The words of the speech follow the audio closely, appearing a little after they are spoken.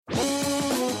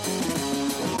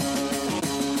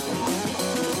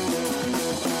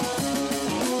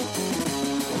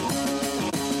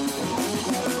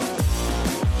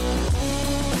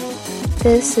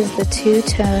This is the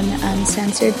Two-Tone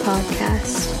Uncensored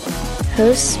Podcast.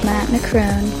 Hosts Matt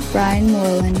McCrone, Ryan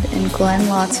Moreland, and Glenn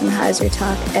Lotzenheiser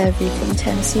talk everything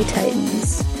Tennessee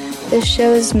Titans. This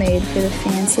show is made for the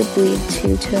fans that bleed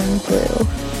two-tone blue.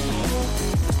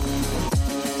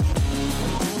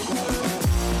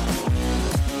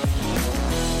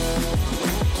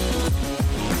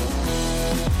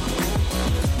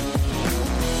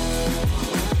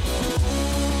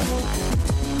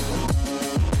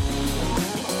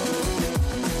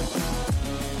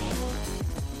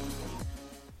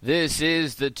 This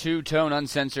is the Two-Tone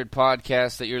Uncensored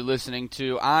Podcast that you're listening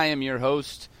to. I am your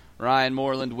host, Ryan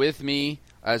Moreland. With me,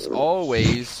 as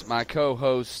always, my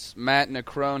co-hosts, Matt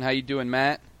McCrone. How you doing,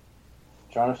 Matt?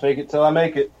 Trying to fake it till I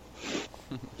make it.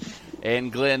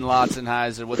 And Glenn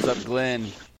Lotzenheiser. What's up, Glenn?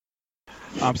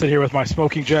 I'm sitting here with my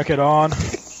smoking jacket on,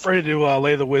 ready to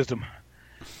lay the wisdom.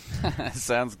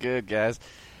 Sounds good, guys.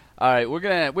 All right, we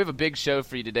have a big show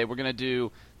for you today. We're gonna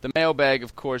do the mailbag,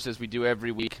 of course, as we do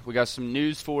every week. We got some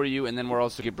news for you, and then we're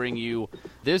also going to bring you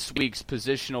this week's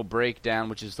positional breakdown,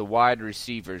 which is the wide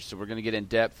receivers. So we're going to get in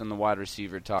depth on the wide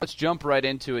receiver talk. Let's jump right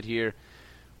into it here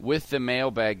with the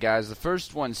mailbag, guys. The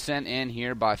first one sent in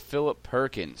here by Philip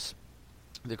Perkins.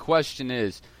 The question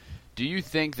is, do you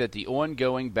think that the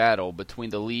ongoing battle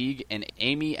between the league and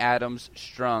Amy Adams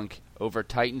Strunk over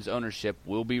Titans ownership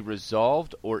will be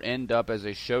resolved or end up as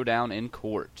a showdown in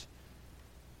court?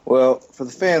 Well, for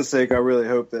the fans' sake, I really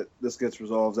hope that this gets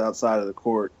resolved outside of the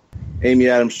court. Amy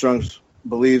Adams Strunk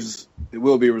believes it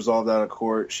will be resolved out of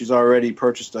court. She's already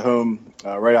purchased a home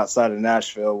right outside of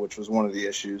Nashville, which was one of the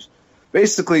issues.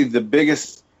 Basically, the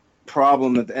biggest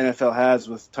problem that the NFL has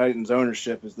with Titans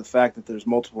ownership is the fact that there's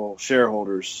multiple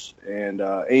shareholders, and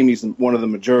Amy's one of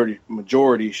the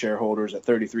majority shareholders at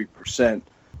 33%,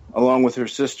 along with her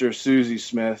sister, Susie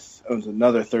Smith, owns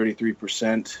another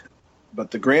 33%. But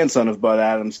the grandson of Bud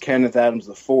Adams, Kenneth Adams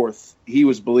IV, he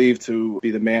was believed to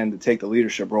be the man to take the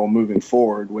leadership role moving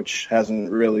forward, which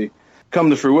hasn't really come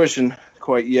to fruition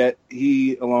quite yet.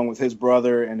 He, along with his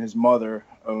brother and his mother,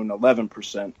 own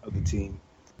 11% of the team.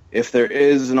 If there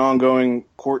is an ongoing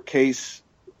court case,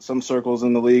 some circles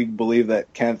in the league believe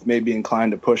that Kenneth may be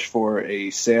inclined to push for a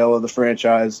sale of the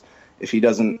franchise if he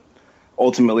doesn't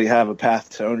ultimately have a path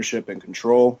to ownership and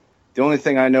control. The only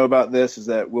thing I know about this is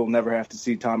that we'll never have to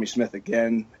see Tommy Smith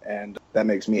again, and that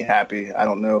makes me happy. I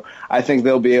don't know. I think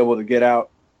they'll be able to get out.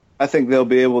 I think they'll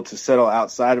be able to settle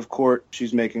outside of court.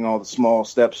 She's making all the small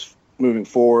steps moving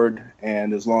forward,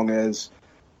 and as long as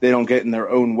they don't get in their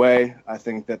own way, I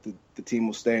think that the team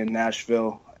will stay in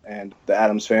Nashville, and the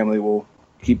Adams family will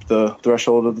keep the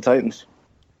threshold of the Titans.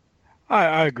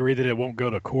 I agree that it won't go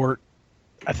to court.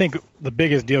 I think the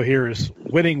biggest deal here is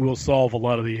winning will solve a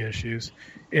lot of the issues.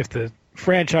 If the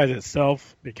franchise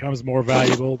itself becomes more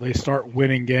valuable, they start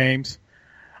winning games,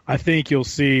 I think you'll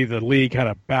see the league kind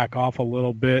of back off a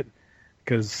little bit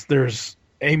because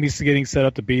Amy's getting set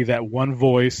up to be that one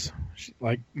voice.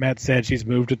 Like Matt said, she's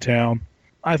moved to town.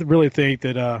 I really think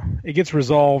that it gets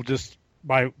resolved just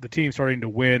by the team starting to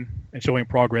win and showing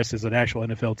progress as an actual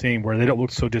NFL team where they don't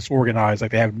look so disorganized,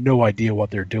 like they have no idea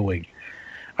what they're doing.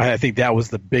 I think that was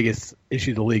the biggest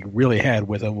issue the league really had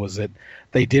with them, was that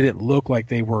they didn't look like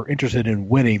they were interested in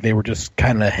winning. They were just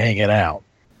kind of hanging out.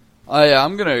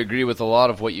 I'm going to agree with a lot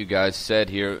of what you guys said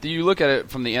here. You look at it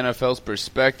from the NFL's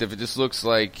perspective, it just looks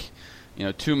like,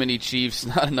 too many Chiefs,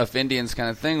 not enough Indians kind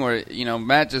of thing, where,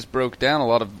 Matt just broke down a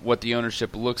lot of what the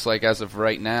ownership looks like as of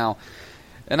right now.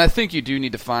 And I think you do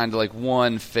need to find,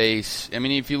 one face. I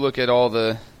mean, if you look at all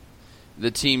the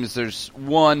teams, there's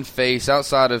one face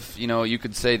outside of, you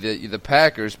could say the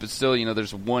Packers, but still,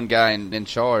 there's one guy in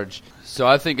charge. So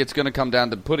I think it's going to come down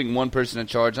to putting one person in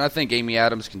charge, and I think Amy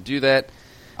Adams can do that.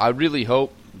 I really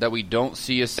hope that we don't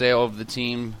see a sale of the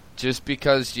team, just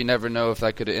because you never know if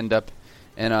that could end up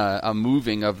in a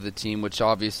moving of the team, which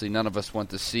obviously none of us want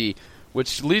to see.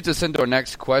 Which leads us into our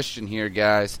next question here,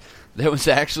 guys, that was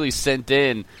actually sent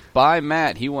in by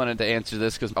Matt. He wanted to answer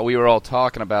this because we were all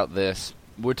talking about this.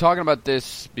 We're talking about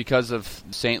this because of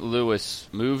St. Louis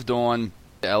moved on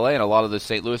to L.A., and a lot of the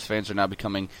St. Louis fans are now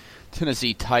becoming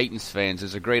Tennessee Titans fans.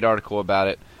 There's a great article about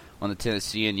it on the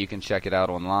Tennessean. You can check it out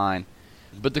online.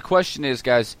 But the question is,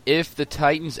 guys, if the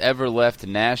Titans ever left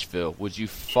Nashville, would you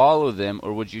follow them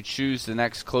or would you choose the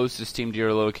next closest team to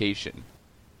your location?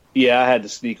 Yeah, I had to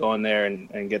sneak on there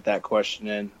and get that question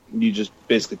in. You just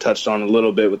basically touched on a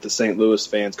little bit with the St. Louis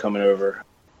fans coming over.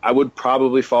 I would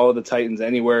probably follow the Titans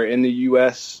anywhere in the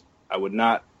U.S. I would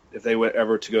not, if they were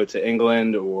ever to go to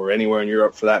England or anywhere in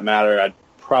Europe for that matter, I'd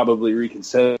probably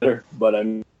reconsider. But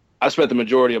I spent the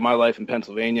majority of my life in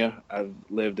Pennsylvania. I've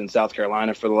lived in South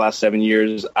Carolina for the last 7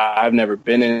 years. I've never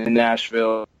been in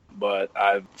Nashville, but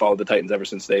I've followed the Titans ever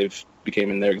since they've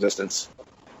became in their existence.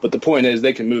 But the point is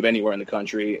they can move anywhere in the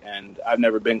country, and I've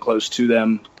never been close to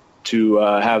them to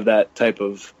have that type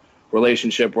of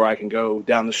relationship where I can go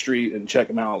down the street and check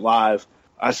them out live.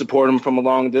 I support them from a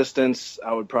long distance.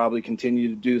 I would probably continue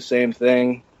to do the same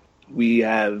thing. We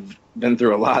have been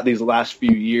through a lot these last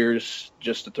few years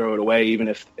just to throw it away, even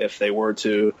if they were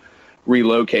to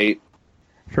relocate.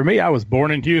 For me, I was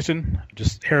born in Houston,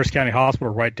 just Harris County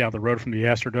Hospital right down the road from the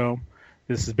Astrodome.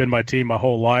 This has been my team my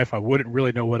whole life. I wouldn't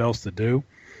really know what else to do.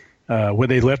 When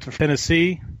they left for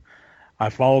Tennessee, I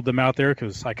followed them out there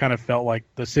because I kind of felt like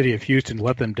the city of Houston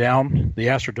let them down. The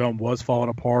Astrodome was falling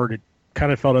apart. It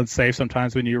kind of felt unsafe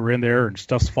sometimes when you were in there and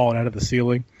stuff's falling out of the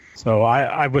ceiling. So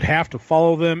I would have to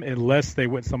follow them unless they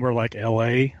went somewhere like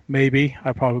L.A., maybe.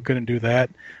 I probably couldn't do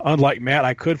that. Unlike Matt,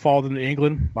 I could follow them to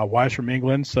England. My wife's from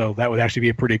England, so that would actually be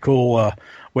a pretty cool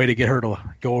way to get her to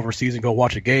go overseas and go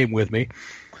watch a game with me.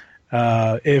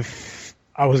 If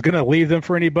I was going to leave them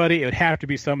for anybody, it would have to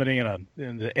be somebody in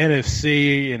the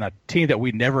NFC, in a team that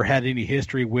we never had any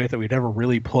history with, that we never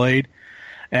really played.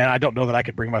 And I don't know that I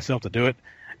could bring myself to do it.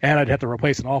 And I'd have to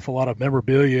replace an awful lot of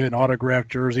memorabilia and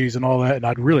autographed jerseys and all that, and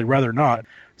I'd really rather not.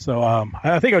 So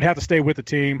I think I would have to stay with the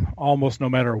team almost no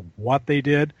matter what they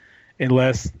did,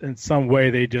 unless in some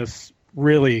way they just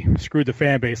really screwed the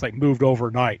fan base, like moved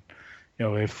overnight. You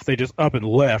know, if they just up and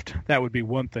left, that would be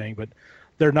one thing. But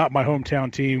they're not my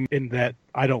hometown team in that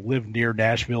I don't live near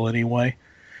Nashville anyway.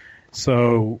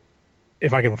 So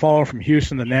if I can follow them from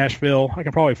Houston to Nashville, I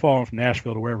can probably follow them from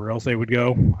Nashville to wherever else they would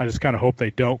go. I just kind of hope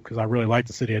they don't because I really like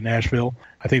the city of Nashville.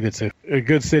 I think it's a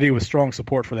good city with strong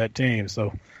support for that team.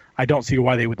 So I don't see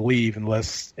why they would leave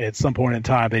unless at some point in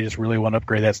time they just really want to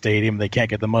upgrade that stadium and they can't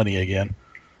get the money again.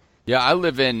 Yeah, I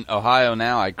live in Ohio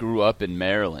now. I grew up in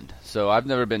Maryland, so I've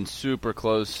never been super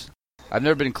close. I've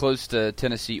never been close to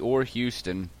Tennessee or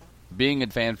Houston. Being a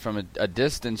fan from a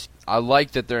distance, I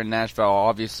like that they're in Nashville.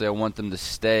 Obviously, I want them to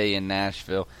stay in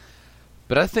Nashville.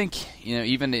 But I think,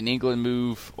 even an England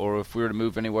move, or if we were to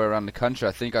move anywhere around the country,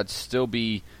 I think I'd still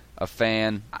be a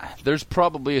fan. There's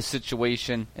probably a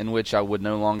situation in which I would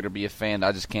no longer be a fan.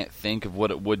 I just can't think of what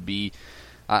it would be.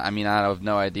 I have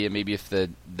no idea. Maybe if the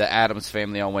Addams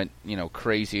family all went,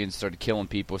 crazy and started killing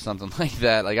people or something like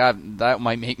that. That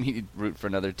might make me root for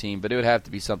another team, but it would have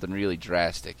to be something really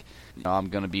drastic. I'm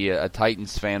going to be a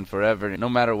Titans fan forever, no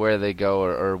matter where they go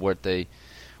or what they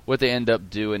end up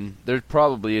doing. There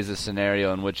probably is a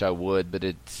scenario in which I would, but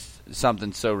it's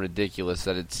something so ridiculous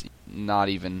that it's not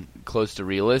even close to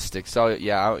realistic. So,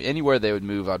 yeah, anywhere they would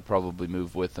move, I'd probably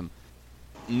move with them.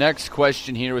 Next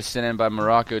question here was sent in by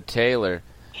Morocco Taylor.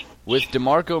 With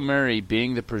DeMarco Murray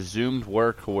being the presumed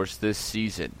workhorse this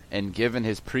season, and given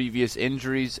his previous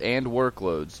injuries and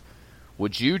workloads,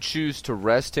 would you choose to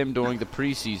rest him during the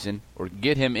preseason or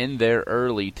get him in there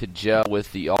early to gel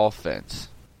with the offense?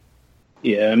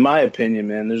 Yeah, in my opinion,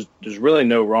 man, there's really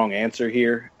no wrong answer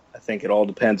here. I think it all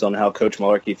depends on how Coach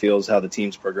Mularkey feels, how the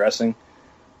team's progressing.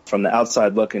 From the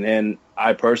outside looking in,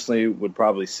 I personally would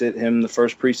probably sit him the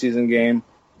first preseason game,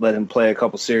 let him play a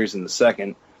couple series in the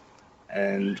second.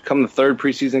 And come the third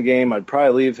preseason game, I'd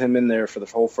probably leave him in there for the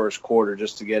whole first quarter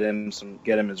just to get him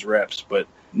his reps. But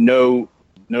no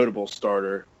notable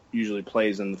starter usually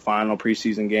plays in the final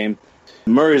preseason game.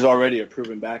 Murray's already a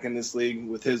proven back in this league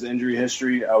with his injury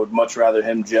history. I would much rather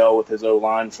him gel with his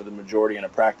O-line for the majority in a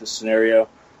practice scenario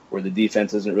where the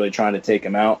defense isn't really trying to take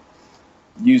him out.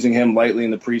 Using him lightly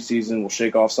in the preseason will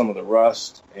shake off some of the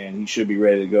rust, and he should be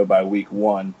ready to go by week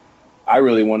 1. I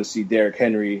really want to see Derrick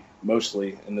Henry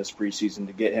mostly in this preseason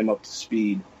to get him up to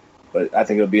speed, but I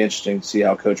think it'll be interesting to see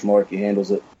how Coach Mularkey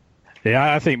handles it.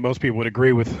 Yeah, I think most people would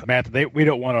agree with Matt that we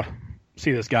don't want to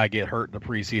see this guy get hurt in the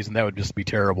preseason. That would just be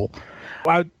terrible.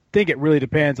 I think it really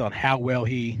depends on how well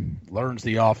he learns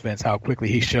the offense, how quickly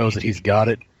he shows that he's got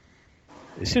it.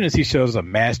 As soon as he shows a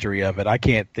mastery of it, I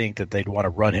can't think that they'd want to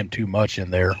run him too much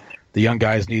in there. The young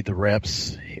guys need the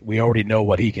reps. We already know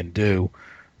what he can do.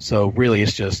 So really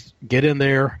it's just get in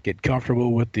there, get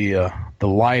comfortable with the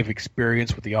live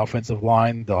experience with the offensive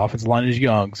line. The offensive line is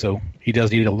young, so he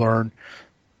does need to learn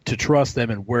to trust them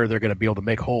and where they're going to be able to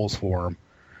make holes for him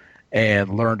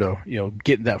and learn to,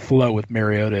 get in that flow with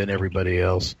Mariota and everybody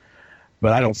else.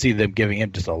 But I don't see them giving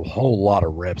him just a whole lot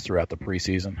of reps throughout the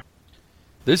preseason.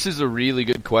 This is a really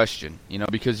good question,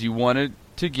 because you wanted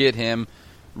to get him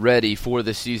ready for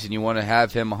the season. You want to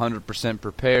have him 100%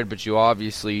 prepared, but you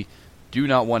obviously do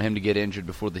not want him to get injured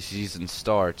before the season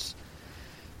starts.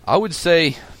 I would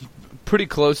say pretty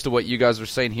close to what you guys were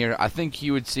saying here. I think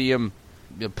you would see him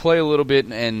play a little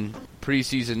bit in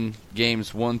preseason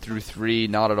games 1 through 3,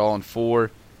 not at all in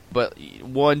 4, but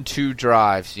 1-2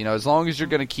 drives. As long as you're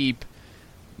going to keep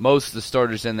most of the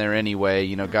starters in there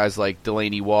anyway, guys like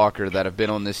Delaney Walker that have been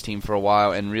on this team for a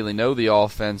while and really know the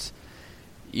offense,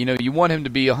 you want him to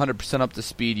be 100% up to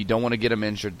speed. You don't want to get him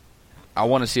injured. I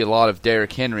want to see a lot of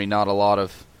Derrick Henry, not a lot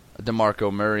of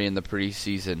DeMarco Murray in the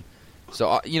preseason.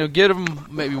 So, get him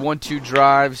maybe 1-2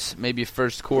 drives, maybe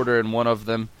first quarter in one of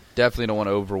them. Definitely don't want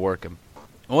to overwork him.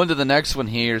 On to the next one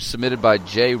here, submitted by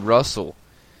Jay Russell.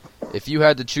 If you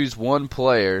had to choose one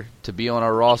player to be on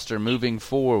our roster moving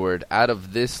forward out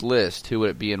of this list, who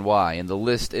would it be and why? And the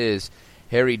list is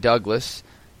Harry Douglas,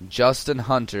 Justin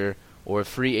Hunter, or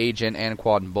free agent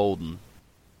Anquan Boldin.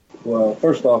 Well,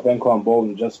 first off, Anquan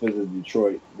Boldin just visited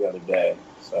Detroit the other day,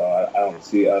 so I don't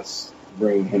see us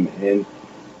bringing him in.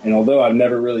 And although I've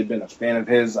never really been a fan of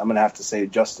his, I'm going to have to say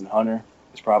Justin Hunter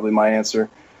is probably my answer.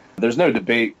 There's no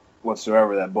debate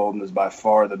whatsoever that Boldin is by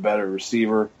far the better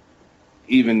receiver,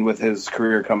 even with his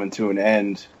career coming to an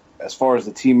end. As far as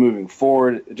the team moving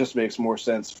forward, it just makes more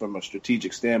sense from a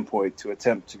strategic standpoint to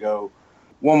attempt to go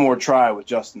one more try with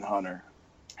Justin Hunter.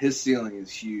 His ceiling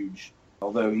is huge.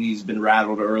 Although he's been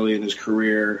rattled early in his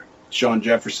career, Sean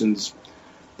Jefferson's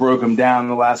broke him down in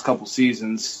the last couple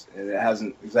seasons, and it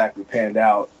hasn't exactly panned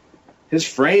out. His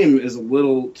frame is a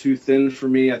little too thin for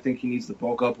me. I think he needs to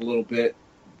bulk up a little bit.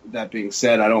 That being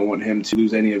said, I don't want him to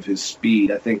lose any of his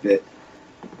speed. I think that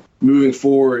moving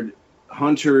forward,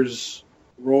 Hunter's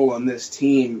role on this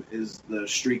team is the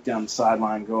streak down the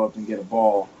sideline, go up and get a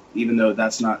ball, even though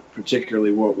that's not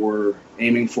particularly what we're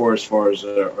aiming for as far as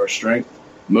our strength.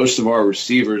 Most of our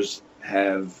receivers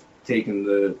have taken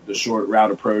the short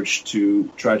route approach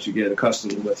to try to get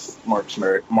accustomed with Marcus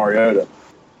Mariota.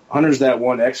 Hunter's that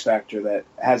one X factor that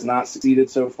has not succeeded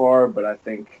so far, but I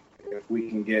think if we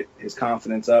can get his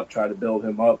confidence up, try to build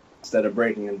him up instead of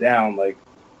breaking him down like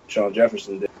Sean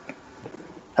Jefferson did,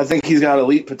 I think he's got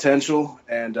elite potential,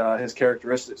 and his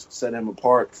characteristics set him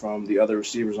apart from the other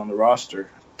receivers on the roster.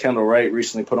 Kendall Wright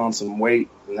recently put on some weight,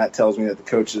 and that tells me that the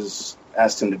coaches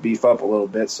asked him to beef up a little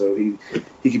bit so he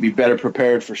could be better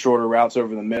prepared for shorter routes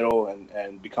over the middle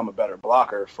and become a better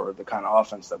blocker for the kind of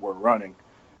offense that we're running.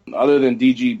 Other than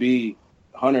DGB,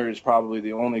 Hunter is probably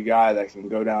the only guy that can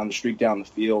go down the streak down the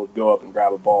field, go up and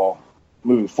grab a ball.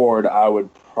 Moving forward, I would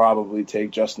probably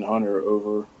take Justin Hunter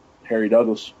over Harry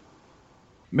Douglas.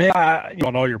 Man,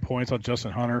 on all your points on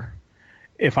Justin Hunter,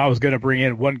 if I was going to bring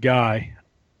in one guy,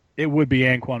 it would be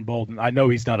Anquan Boldin. I know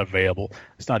he's not available.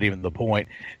 It's not even the point.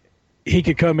 He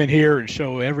could come in here and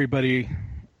show everybody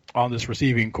on this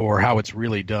receiving corps how it's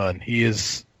really done.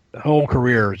 His whole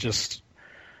career is just,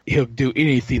 he'll do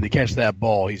anything to catch that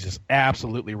ball. He's just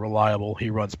absolutely reliable. He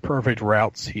runs perfect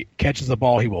routes. He catches the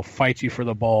ball. He will fight you for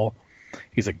the ball.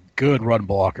 He's a good run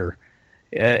blocker.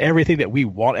 Everything that we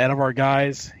want out of our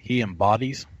guys, he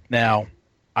embodies. Now,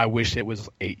 I wish it was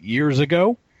 8 years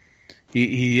ago.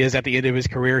 He is at the end of his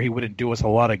career. He wouldn't do us a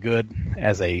lot of good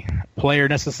as a player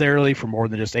necessarily for more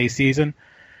than just a season.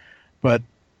 But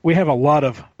we have a lot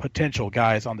of potential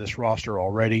guys on this roster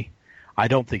already. I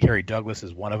don't think Harry Douglas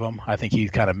is one of them. I think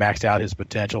he's kind of maxed out his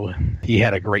potential. He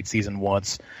had a great season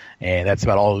once, and that's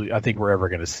about all I think we're ever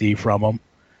going to see from him.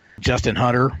 Justin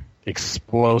Hunter,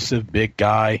 explosive, big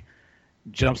guy,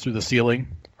 jumps through the ceiling,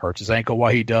 hurts his ankle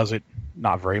while he does it,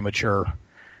 not very mature,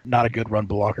 not a good run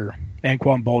blocker.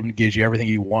 Anquan Boldin gives you everything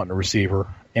you want in a receiver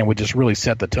and would just really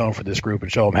set the tone for this group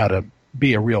and show them how to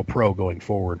be a real pro going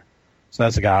forward. So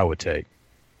that's the guy I would take.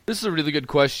 This is a really good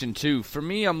question, too. For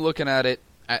me, I'm looking at it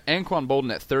at Anquan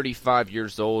Boldin at 35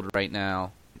 years old right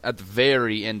now, at the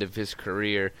very end of his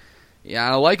career.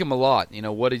 Yeah, I like him a lot. You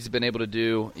know, what he's been able to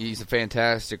do, he's a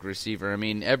fantastic receiver. I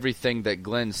mean, everything that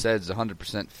Glenn said is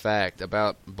 100% fact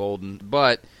about Boldin.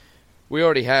 But we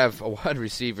already have a wide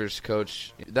receivers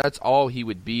coach. That's all he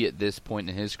would be at this point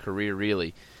in his career,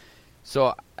 really.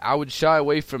 So I would shy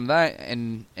away from that.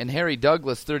 And Harry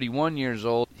Douglas, 31 years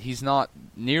old, he's not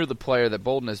near the player that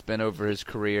Boldin has been over his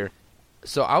career.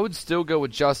 So I would still go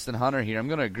with Justin Hunter here. I'm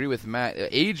going to agree with Matt.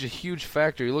 Age, a huge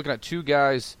factor. You're looking at two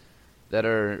guys that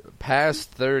are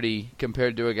past 30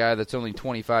 compared to a guy that's only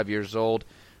 25 years old.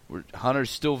 Hunter's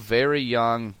still very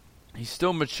young. He's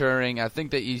still maturing. I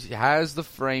think that he has the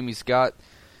frame.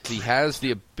 He has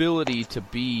the ability to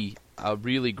be a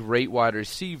really great wide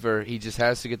receiver. He just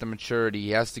has to get the maturity.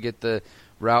 He has to get the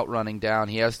route running down.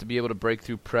 He has to be able to break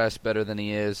through press better than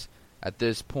he is at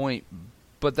this point.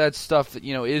 But that's stuff that,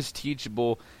 is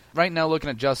teachable. Right now, looking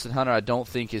at Justin Hunter, I don't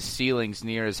think his ceiling's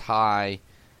near as high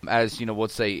as,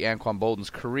 let's say Anquan Boldin's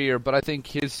career, but I think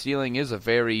his ceiling is a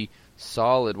very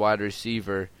solid wide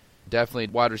receiver, definitely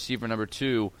wide receiver number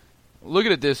 2. look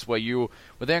at it this way.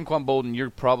 With Anquan Boldin, you're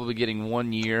probably getting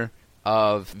 1 year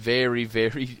of very,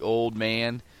 very old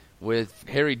man. With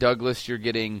Harry Douglas, you're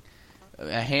getting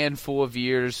a handful of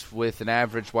years with an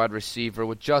average wide receiver.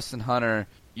 With Justin Hunter,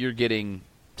 you're getting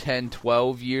 10,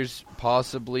 12 years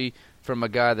possibly from a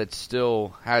guy that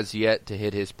still has yet to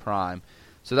hit his prime.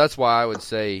 So that's why I would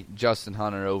say Justin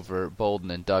Hunter over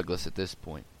Boldin and Douglas at this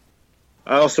point.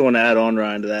 I also want to add on,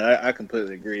 Ryan, to that. I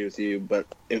completely agree with you, but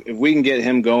if we can get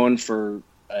him going for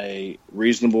a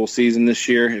reasonable season this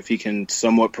year, if he can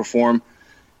somewhat perform,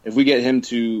 if we get him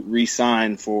to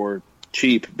re-sign for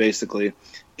cheap, basically,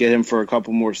 get him for a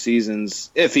couple more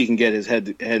seasons, if he can get his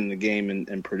head in the game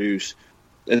and produce,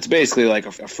 it's basically like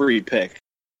a free pick.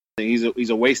 He's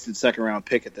a wasted second-round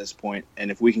pick at this point,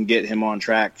 and if we can get him on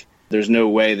track, there's no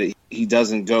way that he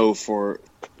doesn't go for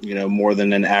more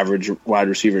than an average wide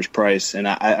receiver's price. And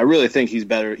I really think he's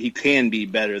better. He can be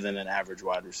better than an average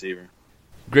wide receiver.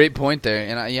 Great point there,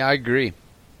 and I agree.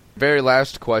 Very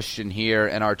last question here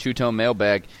in our two-tone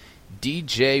mailbag.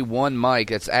 DJ1Mike,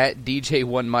 that's at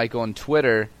DJ1Mike on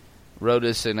Twitter, wrote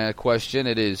us in a question.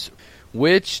 It is,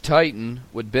 which Titan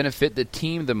would benefit the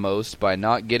team the most by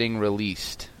not getting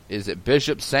released? Is it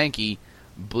Bishop Sankey,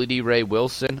 Bleedy Ray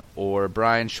Wilson, or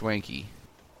Brian Schwenke?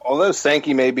 Although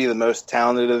Sankey may be the most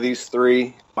talented of these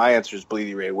three, my answer is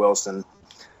Bleedy Ray Wilson.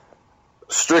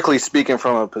 Strictly speaking,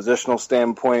 from a positional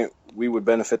standpoint, we would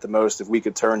benefit the most if we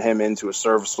could turn him into a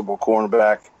serviceable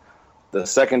cornerback. The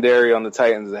secondary on the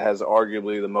Titans has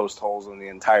arguably the most holes in the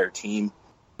entire team.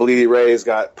 Bleedy Ray's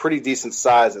got pretty decent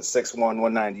size at 6'1",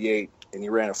 198, and he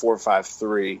ran a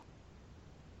 4.53.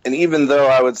 And even though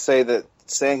I would say that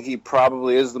Sankey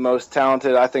probably is the most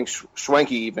talented, I think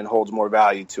Schwenke even holds more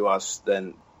value to us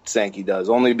than Sankey does,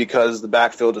 only because the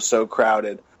backfield is so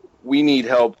crowded. We need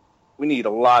help. We need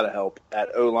a lot of help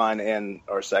at O-line and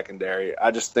our secondary. I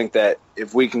just think that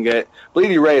if we can get –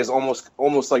 Bleedy Ray is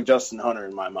almost like Justin Hunter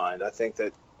in my mind. I think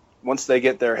that once they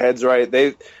get their heads right,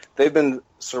 they've been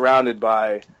surrounded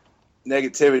by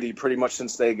negativity pretty much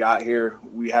since they got here.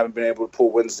 We haven't been able to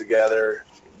pull wins together.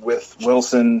 With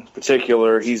Wilson in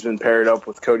particular, he's been paired up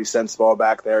with Cody Sensabaugh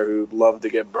back there, who'd love to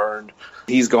get burned.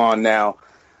 He's gone now.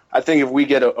 I think if we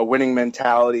get a winning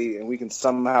mentality and we can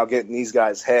somehow get in these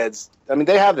guys' heads, I mean,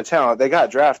 they have the talent. They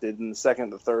got drafted in the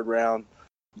second or third round.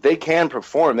 They can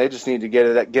perform. They just need to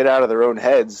get out of their own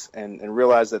heads and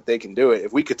realize that they can do it.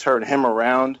 If we could turn him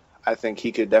around, I think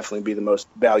he could definitely be the most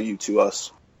value to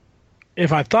us.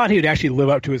 If I thought he would actually live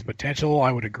up to his potential,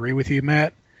 I would agree with you,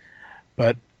 Matt.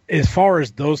 But as far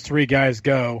as those three guys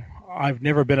go, I've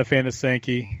never been a fan of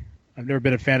Sankey. I've never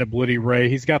been a fan of Bleedy Ray.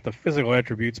 He's got the physical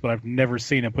attributes, but I've never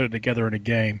seen him put it together in a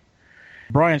game.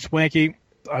 Brian Schwenke,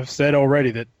 I've said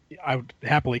already that I would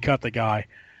happily cut the guy.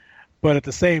 But at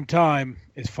the same time,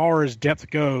 as far as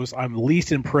depth goes, I'm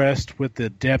least impressed with the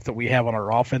depth that we have on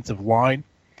our offensive line.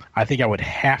 I think I would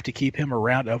have to keep him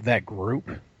around of that group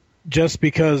just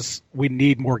because we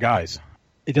need more guys.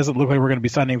 It doesn't look like we're going to be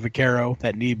signing Vaccaro.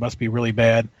 That need must be really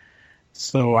bad.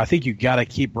 So I think you got to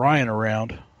keep Brian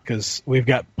around because we've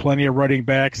got plenty of running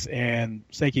backs, and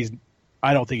Sankey's,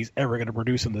 I don't think he's ever going to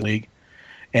produce in the league.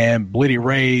 And Bleedy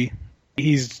Ray,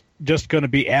 he's just going to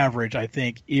be average, I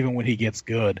think, even when he gets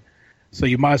good. So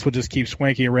you might as well just keep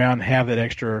Schwenke around, have that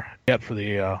extra depth for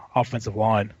the offensive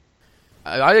line.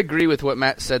 I agree with what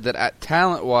Matt said, that at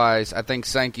talent-wise, I think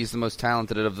Sankey's the most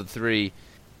talented of the three.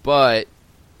 But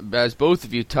as both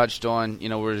of you touched on,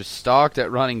 we're stocked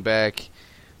at running back.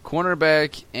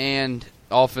 Cornerback and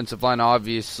offensive line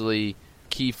obviously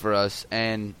key for us.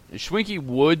 And Schwenke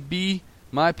would be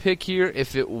my pick here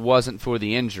if it wasn't for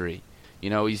the injury.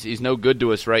 He's no good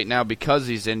to us right now because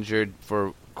he's injured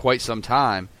for quite some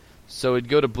time. So it'd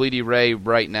go to Bleedy Ray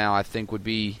right now, I think, would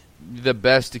be the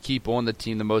best to keep on the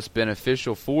team, the most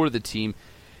beneficial for the team,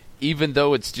 even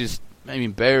though it's just,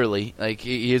 barely. Like,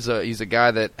 he's a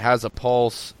guy that has a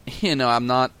pulse. I'm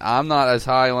not as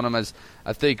high on him as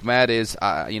I think Matt is.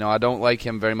 I don't like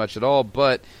him very much at all,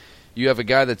 but you have a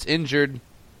guy that's injured,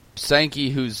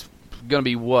 Sankey, who's going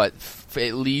to be,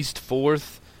 at least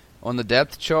fourth on the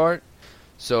depth chart.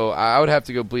 So I would have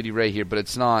to go Bleedy Ray here, but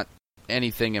it's not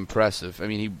anything impressive.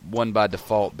 He won by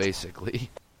default, basically.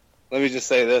 Let me just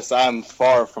say this. I'm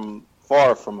far from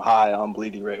high on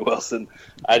Bleedy Ray Wilson.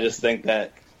 I just think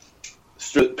that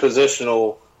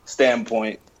positional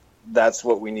standpoint, that's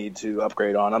what we need to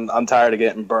upgrade on. I'm tired of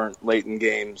getting burnt late in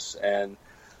games, and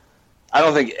I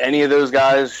don't think any of those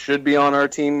guys should be on our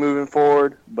team moving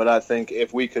forward, but I think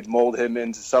if we could mold him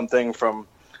into something from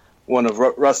one of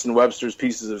Rustin Webster's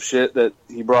pieces of shit that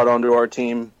he brought onto our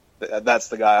team, that's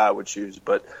the guy I would choose,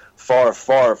 but far,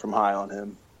 far from high on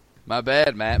him. My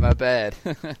bad, Matt. My bad.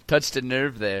 Touched a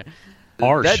nerve there.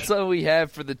 Harsh. That's all we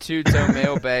have for the Two-Tone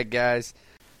Mailbag, guys.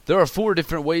 There are 4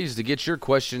 different ways to get your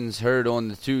questions heard on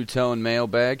the Two-Tone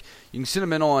Mailbag. You can send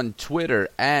them in on Twitter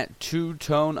at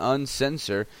Two-Tone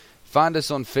Uncensored. Find us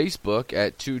on Facebook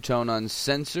at Two-Tone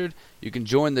Uncensored. You can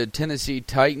join the Tennessee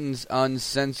Titans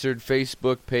Uncensored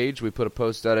Facebook page. We put a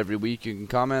post out every week you can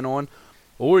comment on.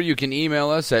 Or you can email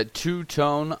us at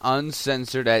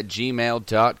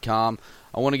twotoneuncensored@gmail.com.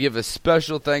 I want to give a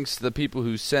special thanks to the people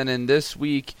who sent in this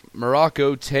week: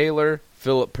 Morocco Taylor,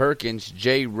 Philip Perkins,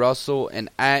 Jay Russell, and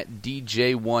at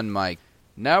DJ1Mike.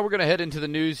 Now we're going to head into the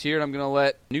news here, and I'm going to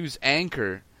let news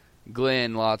anchor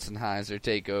Glenn Lotzenheiser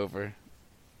take over.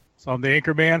 So I'm the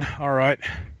anchor man. All right.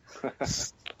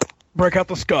 Break out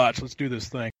the scotch. Let's do this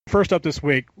thing. First up this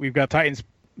week, we've got Titans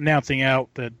announcing out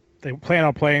that they plan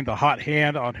on playing the hot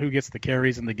hand on who gets the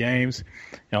carries in the games.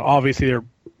 Obviously, they're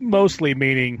mostly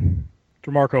meaning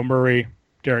DeMarco Murray,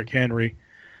 Derrick Henry.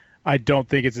 I don't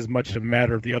think it's as much of a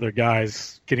matter of the other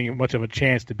guys getting much of a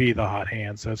chance to be the hot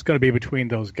hand, so it's going to be between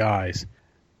those guys.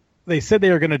 They said they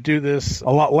were going to do this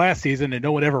a lot last season, and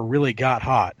no one ever really got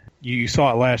hot. You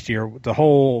saw it last year. The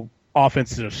whole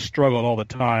offense just struggled all the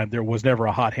time. There was never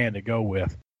a hot hand to go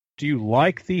with. Do you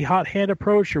like the hot hand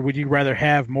approach, or would you rather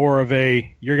have more of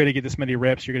a, you're going to get this many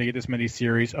reps, you're going to get this many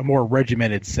series, a more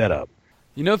regimented setup?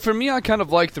 For me, I kind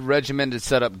of like the regimented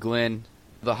setup, Glenn.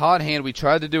 The hot hand, we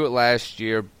tried to do it last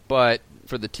year, but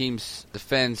for the team's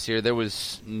defense here, there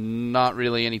was not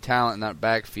really any talent in that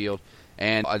backfield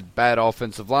and a bad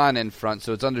offensive line in front,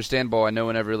 so it's understandable. I know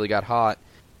one never really got hot.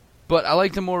 But I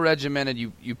like the more regimented.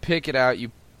 You pick it out,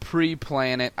 you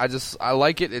pre-plan it. I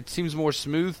like it. It seems more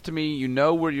smooth to me. You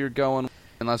know where you're going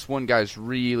unless one guy's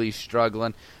really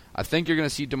struggling. I think you're going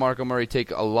to see DeMarco Murray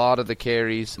take a lot of the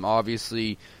carries.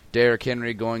 Obviously, Derrick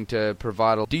Henry going to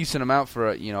provide a decent amount for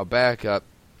a backup.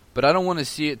 But I don't want to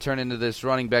see it turn into this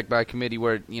running back by committee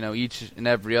where, each and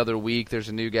every other week there's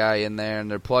a new guy in there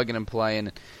and they're plugging and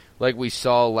playing. Like we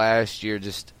saw last year,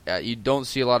 you don't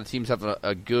see a lot of teams have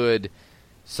a good,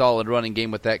 solid running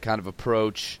game with that kind of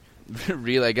approach.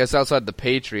 Really, I guess outside the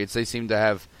Patriots, they seem to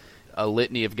have a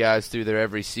litany of guys through there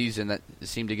every season that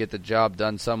seem to get the job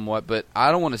done somewhat. But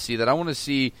I don't want to see that. I want to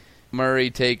see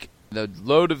Murray take the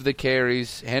load of the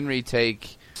carries, Henry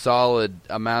take solid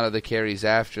amount of the carries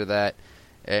after that,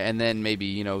 and then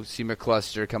maybe, see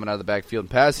McCluster coming out of the backfield in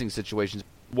passing situations.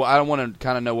 Well, I want to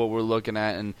kind of know what we're looking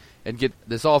at and get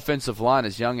this offensive line,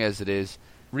 as young as it is,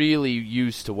 really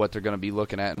used to what they're going to be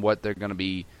looking at and what they're going to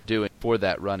be doing for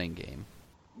that running game.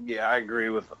 Yeah, I agree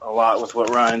with a lot with what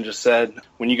Ryan just said.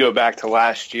 When you go back to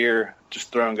last year,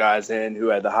 just throwing guys in who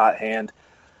had the hot hand,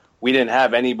 we didn't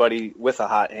have anybody with a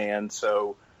hot hand,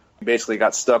 so we basically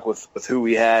got stuck with who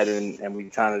we had, and we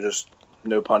kind of just,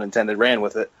 no pun intended, ran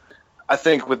with it. I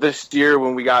think with this year,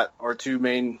 when we got our two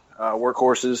main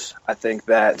workhorses, I think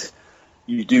that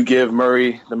you do give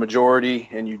Murray the majority,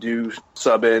 and you do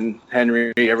sub in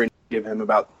Henry give him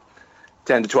about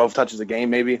 10 to 12 touches a game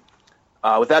maybe.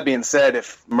 With that being said,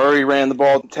 if Murray ran the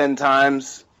ball 10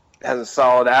 times, has a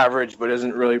solid average, but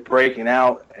isn't really breaking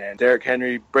out, and Derrick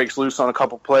Henry breaks loose on a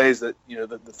couple plays that,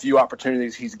 the few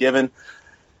opportunities he's given,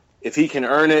 if he can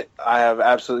earn it, I have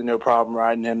absolutely no problem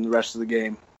riding him the rest of the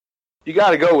game. You got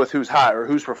to go with who's hot or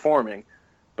who's performing,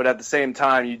 but at the same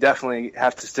time, you definitely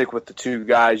have to stick with the two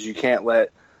guys. You can't let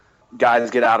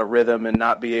guys get out of rhythm and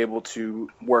not be able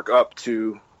to work up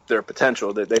to their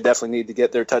potential. They definitely need to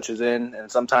get their touches in,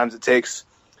 and sometimes it takes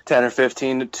 10 or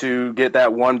 15 to get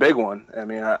that one big one. I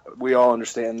mean, we all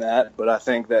understand that, but I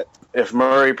think that if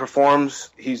Murray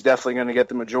performs, he's definitely going to get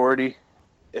the majority.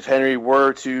 If Henry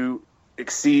were to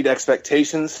exceed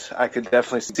expectations, I could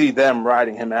definitely see them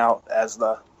riding him out as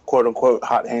the quote-unquote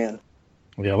hot hand.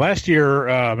 Yeah, last year,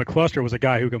 McCluster was a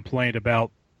guy who complained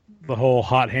about the whole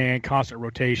hot hand, constant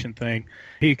rotation thing.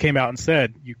 He came out and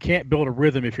said, you can't build a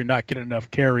rhythm if you're not getting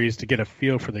enough carries to get a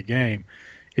feel for the game.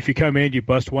 If you come in, you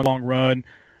bust one long run,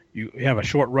 you have a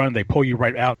short run, they pull you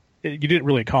right out. You didn't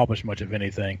really accomplish much of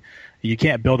anything. You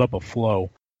can't build up a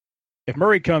flow. If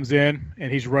Murray comes in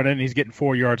and he's running, he's getting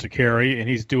 4 yards a carry, and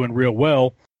he's doing real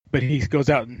well, but he goes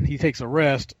out and he takes a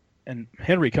rest, and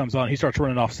Henry comes on, he starts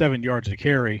running off 7 yards a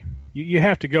carry. You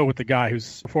have to go with the guy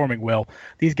who's performing well.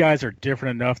 These guys are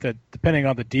different enough that depending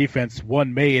on the defense,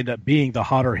 one may end up being the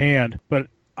hotter hand, but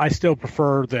I still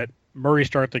prefer that Murray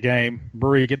start the game,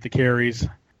 Murray get the carries,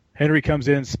 Henry comes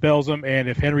in, spells them, and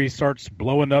if Henry starts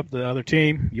blowing up the other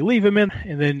team, you leave him in,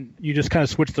 and then you just kind of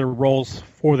switch their roles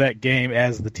for that game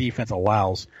as the defense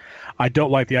allows. I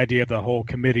don't like the idea of the whole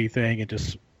committee thing and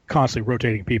just constantly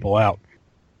rotating people out.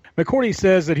 McCourty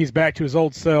says that he's back to his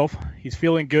old self. He's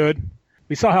feeling good.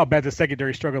 We saw how bad the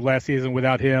secondary struggled last season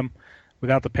without him,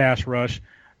 without the pass rush.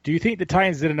 Do you think the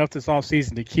Titans did enough this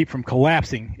offseason to keep from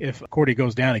collapsing if McCourty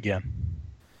goes down again?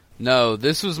 No,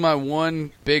 this was my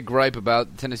one big gripe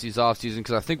about Tennessee's offseason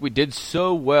because I think we did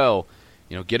so well,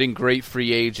 getting great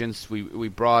free agents. We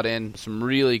brought in some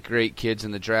really great kids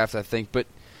in the draft, I think. But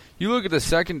you look at the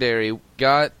secondary,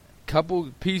 got a couple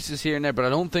pieces here and there, but I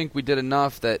don't think we did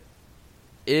enough that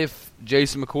if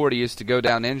Jason McCourty is to go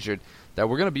down injured, that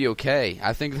we're going to be okay.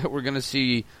 I think that we're going to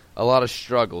see a lot of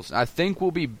struggles. I think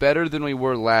we'll be better than we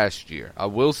were last year. I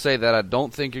will say that I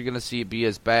don't think you're going to see it be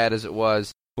as bad as it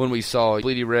was when we saw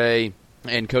Bleedy Ray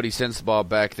and Cody Sensabaugh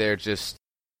back there just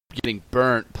getting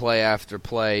burnt play after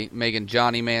play, making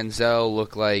Johnny Manziel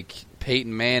look like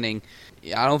Peyton Manning.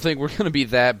 I don't think we're going to be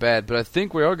that bad, but I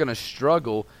think we are going to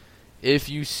struggle if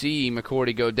you see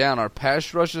McCourty go down. Our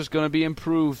pass rush is going to be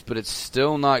improved, but it's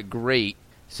still not great.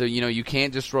 So, you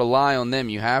can't just rely on them.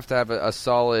 You have to have a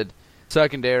solid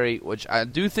secondary, which I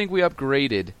do think we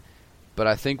upgraded, but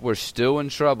I think we're still in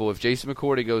trouble. If Jason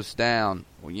McCourty goes down,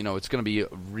 it's going to be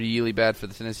really bad for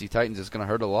the Tennessee Titans. It's going to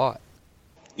hurt a lot.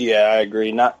 Yeah, I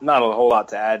agree. Not a whole lot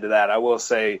to add to that. I will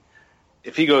say,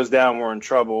 if he goes down, we're in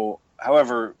trouble.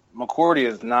 However, McCourty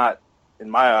is not, in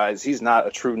my eyes, he's not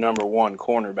a true number one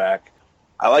cornerback.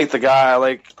 I like the guy. I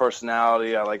like his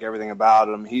personality. I like everything about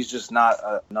him. He's just not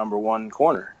a number one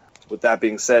corner. With that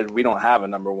being said, we don't have a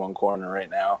number one corner right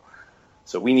now.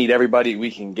 So we need everybody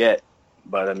we can get.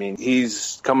 But,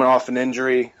 he's coming off an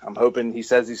injury. I'm hoping he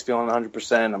says he's feeling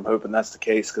 100%. I'm hoping that's the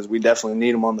case because we definitely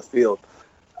need him on the field.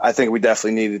 I think we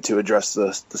definitely needed to address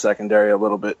the secondary a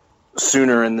little bit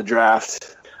sooner in the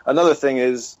draft. Another thing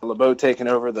is LeBeau taking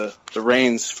over the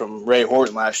reins from Ray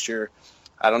Horton last year.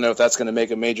 I don't know if that's going to make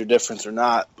a major difference or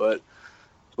not, but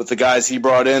with the guys he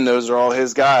brought in, those are all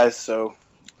his guys. So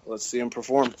let's see him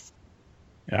perform.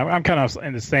 Yeah, I'm kind of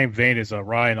in the same vein as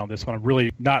Ryan on this one. I'm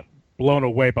really not blown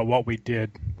away by what we did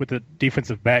with the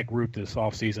defensive back group this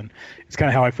offseason. It's kind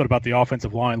of how I felt about the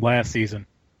offensive line last season.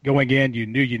 Going in, you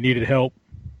knew you needed help.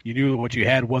 You knew what you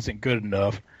had wasn't good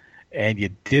enough, and you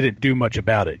didn't do much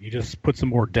about it. You just put some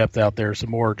more depth out there,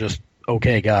 some more just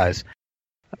okay guys.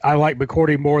 I like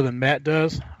McCourty more than Matt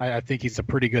does. I think he's a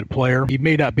pretty good player. He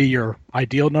may not be your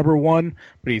ideal number one,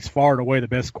 but he's far and away the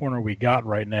best corner we got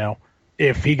right now.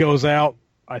 If he goes out,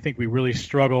 I think we really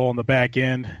struggle on the back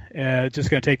end. It's just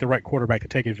going to take the right quarterback to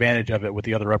take advantage of it with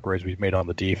the other upgrades we've made on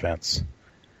the defense.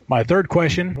 My third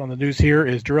question on the news here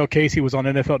is Jurrell Casey was on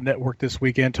NFL Network this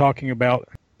weekend talking about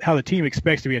how the team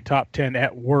expects to be a top 10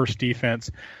 at worst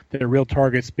defense, their real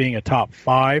targets being a top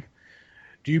 5.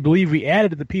 Do you believe we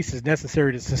added the pieces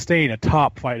necessary to sustain a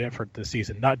top-flight effort this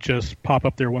season, not just pop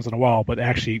up there once in a while, but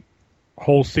actually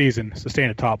whole season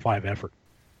sustain a top-5 effort?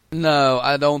 No,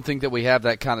 I don't think that we have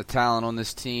that kind of talent on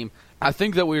this team. I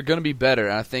think that we're going to be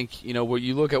better. I think, when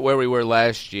you look at where we were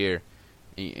last year,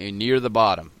 near the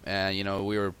bottom,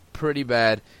 we were pretty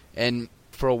bad. And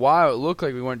for a while, it looked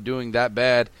like we weren't doing that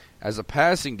bad as a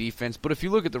passing defense. But if you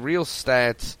look at the real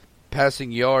stats,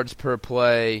 passing yards per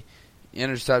play,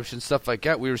 interceptions, stuff like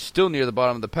that, we were still near the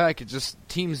bottom of the pack. It just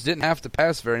teams didn't have to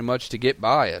pass very much to get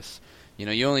by us.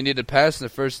 You only needed to pass in the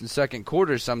first and second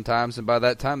quarters sometimes, and by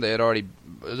that time they had already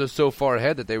so far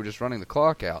ahead that they were just running the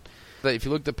clock out. But if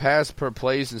you look at pass per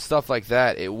plays and stuff like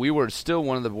that, we were still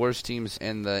one of the worst teams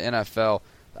in the NFL.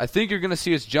 I think you're going to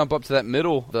see us jump up to that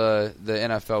middle, the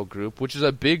NFL group, which is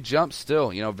a big jump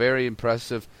still, very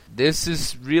impressive. This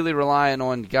is really relying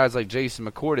on guys like Jason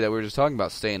McCourty that we were just talking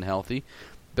about staying healthy.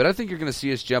 But I think you're going to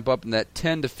see us jump up in that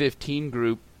 10 to 15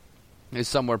 group is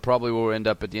somewhere probably where we'll end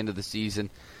up at the end of the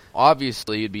season.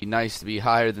 Obviously, it'd be nice to be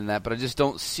higher than that, but I just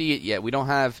don't see it yet. We don't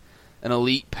have an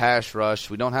elite pass rush.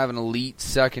 We don't have an elite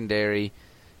secondary.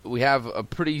 We have a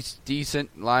pretty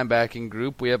decent linebacking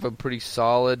group. We have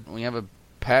a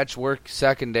patchwork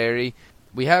secondary.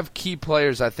 We have key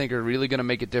players I think are really going to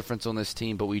make a difference on this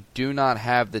team, but we do not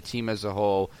have the team as a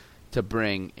whole to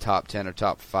bring top 10 or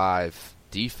top 5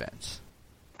 defense.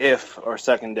 If our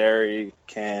secondary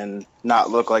can not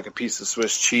look like a piece of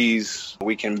Swiss cheese,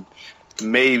 we can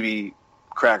maybe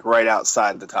crack right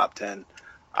outside the top 10.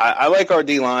 I like our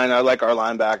D-line. I like our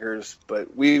linebackers,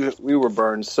 but we were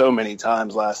burned so many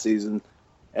times last season.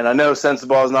 And I know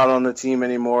Sensabaugh is not on the team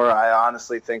anymore. I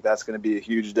honestly think that's going to be a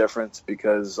huge difference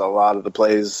because a lot of the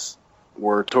plays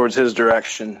were towards his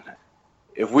direction.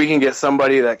 If we can get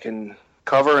somebody that can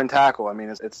cover and tackle,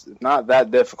 it's not that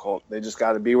difficult. They just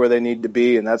got to be where they need to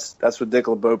be, and that's what Dick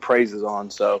LeBeau praises on.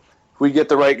 So if we get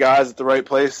the right guys at the right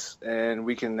place and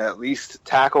we can at least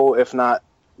tackle, if not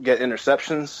get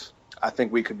interceptions, I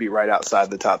think we could be right outside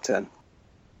the top 10.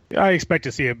 I expect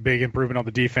to see a big improvement on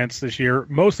the defense this year,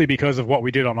 mostly because of what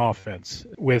we did on offense.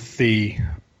 With the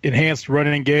enhanced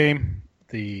running game,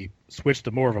 the switch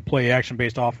to more of a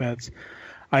play-action-based offense,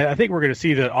 I think we're going to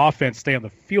see the offense stay on the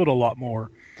field a lot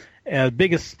more. The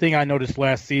biggest thing I noticed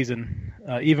last season,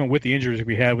 even with the injuries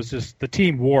we had, was just the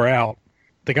team wore out.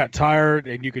 They got tired,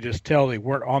 and you could just tell they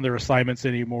weren't on their assignments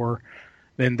anymore.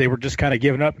 Then they were just kind of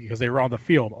giving up because they were on the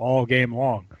field all game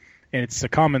long. And it's a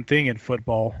common thing in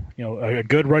football. You know, a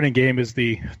good running game is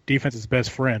the defense's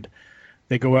best friend.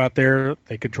 They go out there,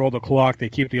 they control the clock, they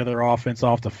keep the other offense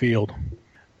off the field.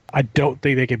 I don't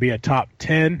think they can be a top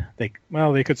 10.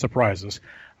 They could surprise us.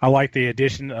 I like the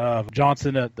addition of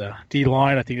Johnson at the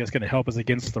D-line. I think that's going to help us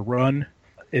against the run.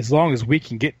 As long as we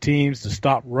can get teams to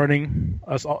stop running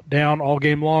us down all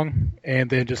game long and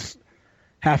then just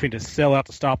having to sell out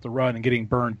to stop the run and getting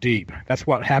burned deep. That's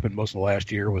what happened most of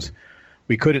last year was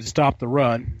we couldn't stop the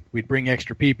run. We'd bring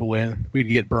extra people in. We'd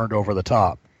get burned over the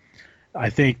top.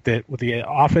 I think that with the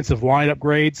offensive line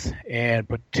upgrades and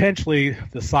potentially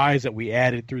the size that we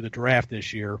added through the draft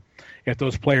this year, if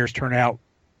those players turn out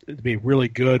to be really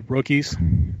good rookies,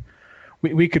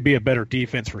 we could be a better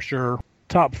defense for sure.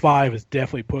 Top 5 is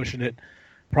definitely pushing it.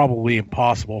 Probably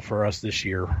impossible for us this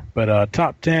year. But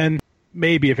top 10,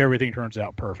 maybe if everything turns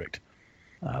out perfect.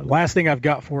 Last thing I've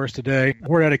got for us today,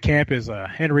 word out of camp is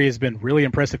Henry has been really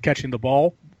impressive catching the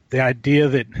ball. The idea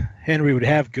that Henry would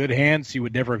have good hands, you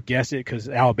would never have guessed it because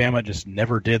Alabama just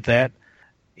never did that.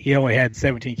 He only had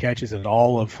 17 catches in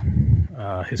all of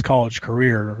his college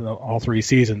career, all 3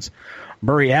 seasons.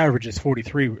 Murray averages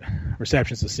 43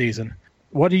 receptions a season.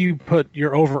 What do you put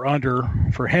your over-under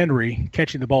for Henry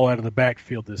catching the ball out of the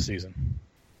backfield this season?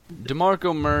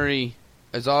 DeMarco Murray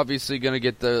is obviously going to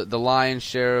get the lion's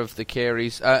share of the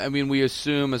carries. We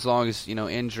assume as long as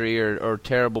injury or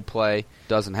terrible play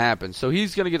doesn't happen. So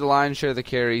he's going to get the lion's share of the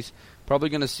carries, probably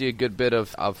going to see a good bit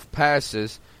of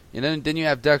passes. And then you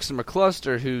have Dexter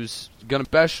McCluster, who's going to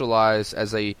specialize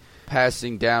as a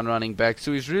passing down running back.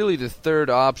 So he's really the third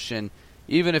option.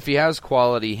 Even if he has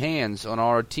quality hands on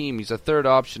our team, he's a third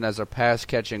option as our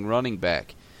pass-catching running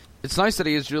back. It's nice that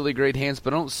he has really great hands,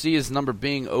 but I don't see his number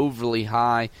being overly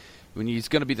high. When he's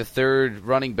going to be the third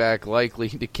running back likely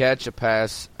to catch a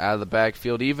pass out of the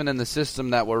backfield, even in the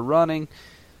system that we're running.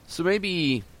 So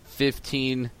maybe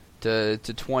 15 to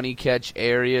 20 catch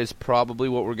area is probably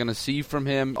what we're going to see from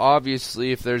him.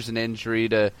 Obviously, if there's an injury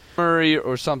to Murray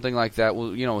or something like that,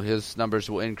 his numbers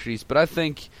will increase. But I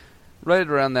think right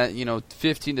around that,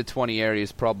 15 to 20 area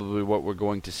is probably what we're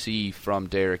going to see from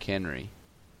Derrick Henry.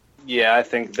 Yeah, I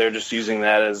think they're just using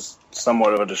that as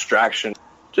somewhat of a distraction.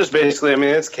 Just basically,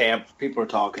 it's camp. People are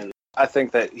talking. I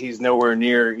think that he's nowhere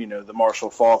near, the Marshall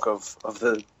Faulk of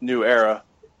the new era.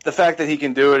 The fact that he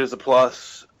can do it is a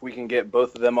plus. We can get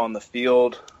both of them on the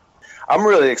field. I'm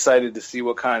really excited to see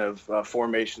what kind of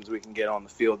formations we can get on the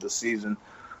field this season.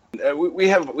 We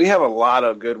have a lot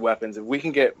of good weapons. If we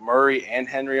can get Murray and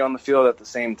Henry on the field at the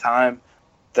same time,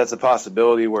 that's a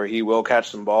possibility where he will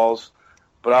catch some balls.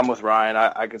 But I'm with Ryan.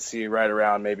 I could see right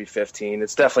around maybe 15.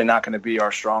 It's definitely not going to be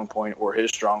our strong point or his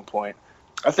strong point.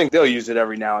 I think they'll use it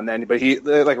every now and then. But he,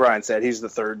 like Ryan said, he's the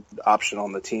third option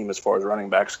on the team as far as running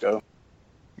backs go.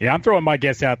 Yeah, I'm throwing my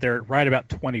guess out there right about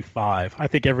 25. I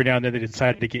think every now and then they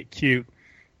decide to get cute.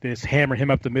 They just hammer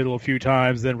him up the middle a few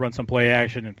times, then run some play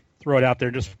action and throw it out there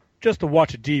just to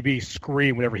watch a DB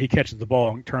scream whenever he catches the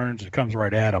ball and turns and comes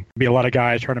right at him. Be a lot of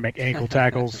guys trying to make ankle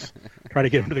tackles, try to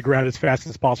get him to the ground as fast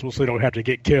as possible so they don't have to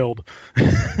get killed.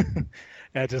 I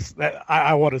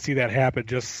want to see that happen.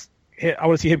 I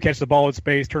want to see him catch the ball in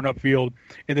space, turn upfield,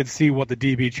 and then see what the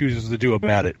DB chooses to do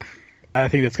about it. I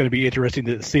think that's going to be interesting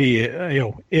to see,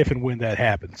 if and when that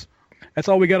happens. That's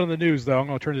all we got on the news, though. I'm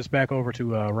going to turn this back over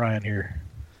to Ryan here.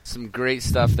 Some great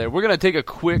stuff there. We're going to take a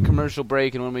quick commercial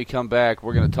break, and when we come back,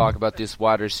 we're going to talk about this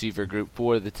wide receiver group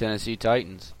for the Tennessee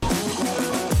Titans.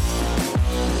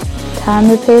 Time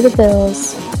to pay the bills.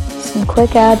 Some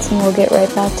quick ads, and we'll get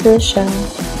right back to the show.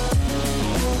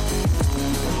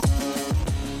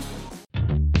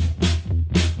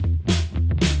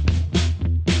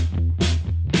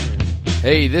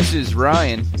 Hey, this is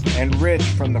Ryan. And Rich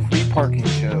from the Free Parking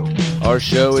Show. Our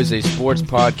show is a sports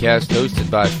podcast hosted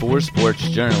by 4 sports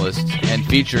journalists and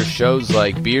features shows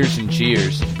like Beers and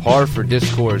Cheers, Par for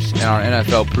Discourse, and our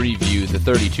NFL preview, the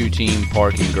 32-team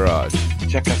Parking Garage.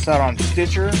 Check us out on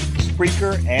Stitcher,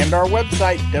 Spreaker, and our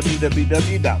website,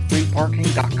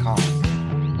 www.freeparking.com.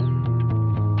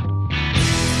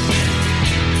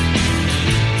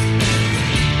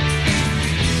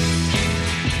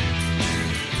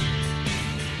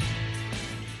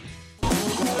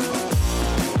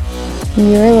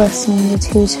 You're listening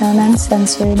to Two Tone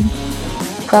Uncensored.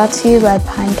 Brought to you by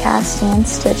Pinecast and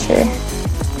Stitcher.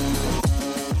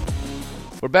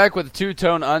 We're back with a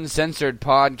two-tone uncensored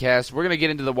podcast. We're going to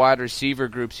get into the wide receiver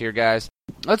groups here, guys.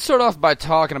 Let's start off by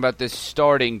talking about this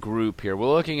starting group here.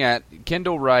 We're looking at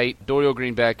Kendall Wright, Dorial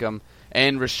Green-Beckham,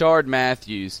 and Rashard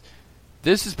Matthews.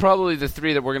 This is probably the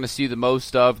three that we're going to see the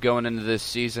most of going into this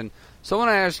season. So I want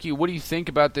to ask you, what do you think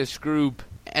about this group?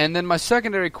 And then my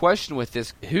secondary question with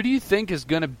this, who do you think is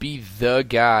going to be the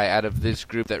guy out of this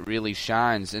group that really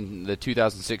shines in the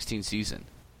 2016 season?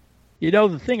 You know,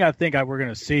 the thing I think we're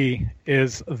going to see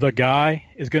is the guy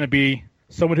is going to be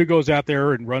someone who goes out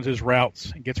there and runs his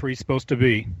routes and gets where he's supposed to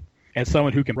be, and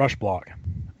someone who can rush block.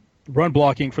 Run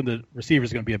blocking from the receiver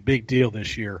is going to be a big deal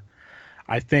this year.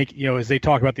 I think, you know, as they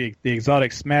talk about the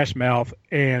exotic smash mouth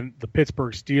and the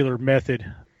Pittsburgh Steeler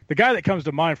method, the guy that comes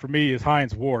to mind for me is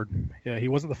Hines Ward. Yeah, he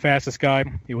wasn't the fastest guy.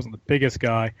 He wasn't the biggest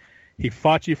guy. He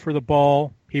fought you for the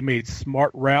ball. He made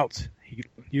smart routes. He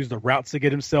used the routes to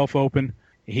get himself open.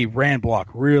 He ran block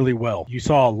really well. You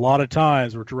saw a lot of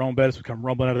times where Jerome Bettis would come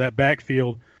rumbling out of that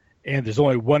backfield, and there's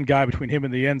only one guy between him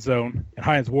and the end zone, and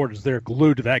Hines Ward is there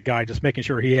glued to that guy, just making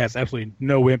sure he has absolutely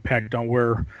no impact on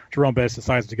where Jerome Bettis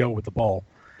decides to go with the ball.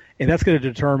 And that's going to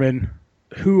determine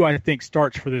who I think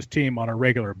starts for this team on a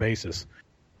regular basis.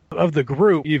 Of the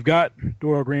group, you've got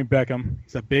Dorial Green-Beckham.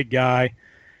 He's a big guy.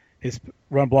 His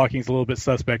run blocking is a little bit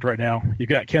suspect right now. You've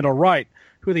got Kendall Wright,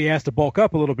 who they asked to bulk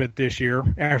up a little bit this year.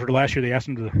 After last year, they asked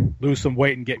him to lose some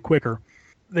weight and get quicker.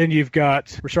 Then you've got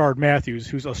Rashard Matthews,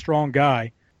 who's a strong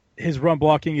guy. His run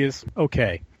blocking is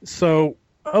okay. So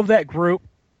of that group,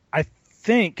 I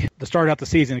think to start out the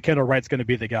season, Kendall Wright's going to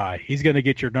be the guy. He's going to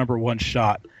get your number one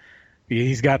shot.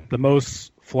 He's got the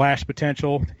most flash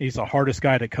potential. He's the hardest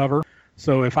guy to cover.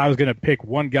 So if I was going to pick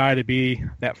one guy to be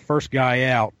that first guy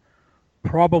out,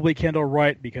 probably Kendall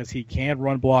Wright, because he can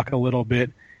run block a little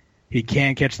bit. He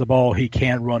can catch the ball. He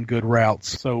can run good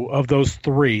routes. So of those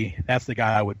three, that's the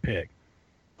guy I would pick.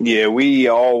 Yeah, we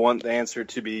all want the answer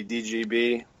to be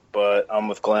DGB, but I'm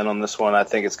with Glenn on this one. I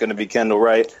think it's going to be Kendall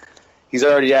Wright. He's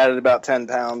already added about 10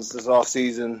 pounds this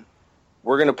offseason.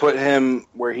 We're going to put him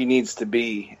where he needs to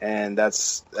be, and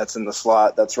that's in the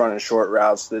slot. That's running short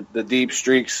routes. The deep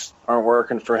streaks aren't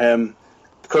working for him.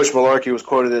 Coach Mularkey was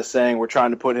quoted as saying, we're trying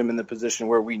to put him in the position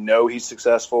where we know he's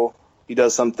successful. He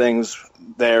does some things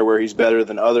there where he's better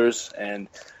than others, and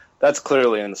that's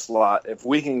clearly in the slot. If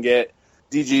we can get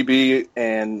DGB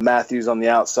and Matthews on the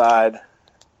outside,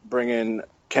 bring in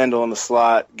Kendall in the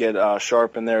slot, get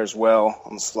Sharp in there as well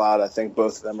on the slot, I think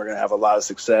both of them are going to have a lot of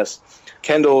success.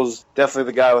 Kendall's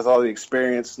definitely the guy with all the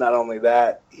experience. Not only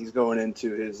that, he's going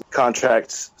into his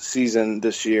contract season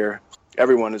this year.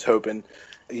 Everyone is hoping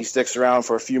he sticks around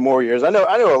for a few more years. I know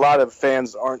a lot of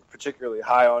fans aren't particularly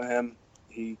high on him.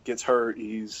 He gets hurt.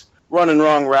 He's running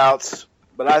wrong routes.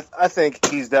 But I think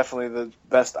he's definitely the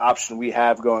best option we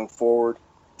have going forward.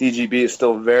 DGB is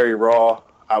still very raw.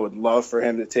 I would love for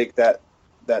him to take that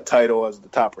title as the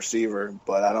top receiver,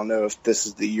 but I don't know if this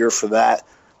is the year for that.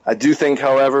 I do think,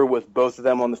 however, with both of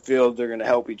them on the field, they're going to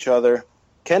help each other.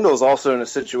 Kendall's also in a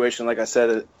situation, like I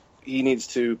said, he needs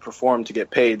to perform to get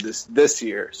paid this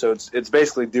year. So it's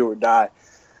basically do or die.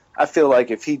 I feel like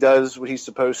if he does what he's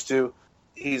supposed to,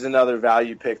 he's another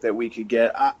value pick that we could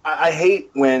get. I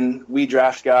hate when we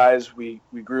draft guys, we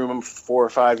groom them for 4 or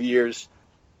 5 years,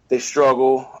 they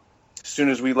struggle. As soon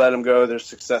as we let them go, there's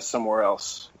success somewhere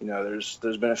else. You know,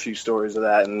 there's been a few stories of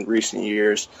that in recent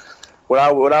years. What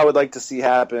I would like to see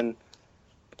happen,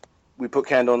 we put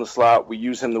Kendall in the slot, we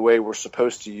use him the way we're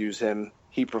supposed to use him,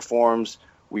 he performs,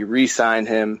 we re-sign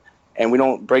him, and we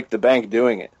don't break the bank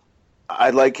doing it. I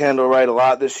like Kendall Wright a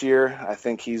lot this year. I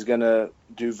think he's going to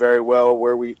do very well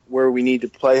where we need to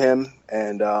play him.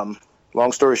 And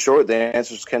long story short, the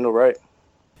answer is Kendall Wright.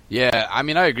 Yeah, I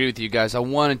mean, I agree with you guys. I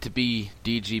want it to be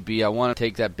DGB. I want to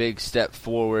take that big step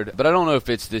forward, but I don't know if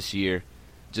it's this year.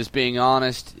 Just being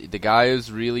honest, the guy is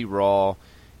really raw.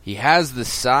 He has the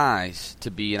size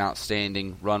to be an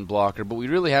outstanding run blocker, but we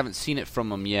really haven't seen it from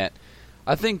him yet.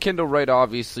 I think Kendall Wright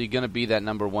obviously going to be that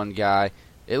number one guy,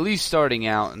 at least starting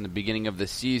out in the beginning of the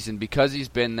season, because he's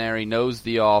been there, he knows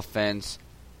the offense.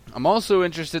 I'm also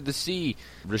interested to see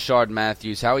Rashard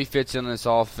Matthews, how he fits in this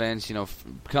offense. You know,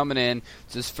 coming in,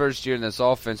 it's his first year in this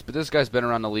offense, but this guy's been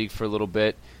around the league for a little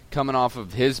bit, coming off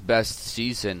of his best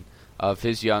season of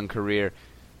his young career.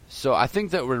 So I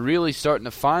think that we're really starting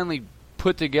to finally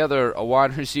put together a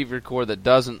wide receiver core that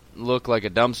doesn't look like a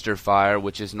dumpster fire,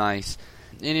 which is nice.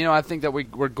 And, you know, I think that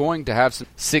we're going to have some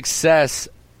success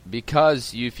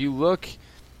because if you look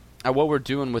at what we're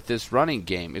doing with this running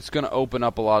game, it's going to open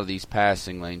up a lot of these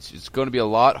passing lanes. It's going to be a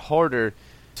lot harder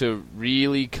to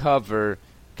really cover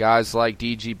guys like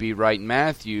DGB, Wright, and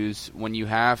Matthews, when you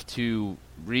have to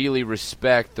really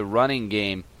respect the running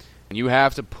game, and you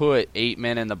have to put 8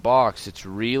 men in the box, it's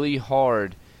really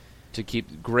hard to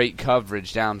keep great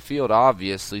coverage downfield,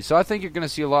 obviously. So I think you're going to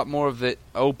see a lot more of it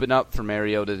open up for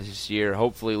Mariota this year.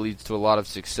 Hopefully it leads to a lot of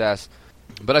success.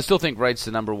 But I still think Wright's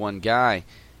the number one guy.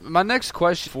 My next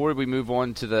question before we move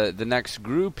on to the next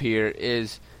group here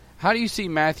is, how do you see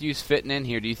Matthews fitting in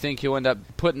here? Do you think he'll end up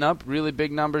putting up really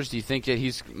big numbers? Do you think that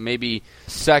he's maybe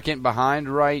second behind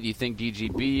Wright? Do you think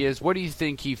DGB is? Where do you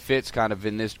think he fits kind of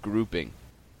in this grouping?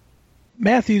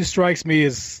 Matthews strikes me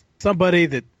as somebody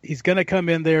that he's going to come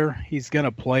in there, he's going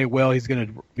to play well, he's going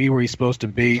to be where he's supposed to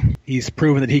be. He's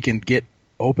proven that he can get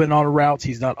open on routes.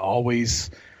 He's not always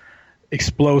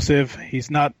explosive. He's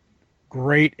not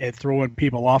great at throwing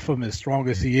people off him as strong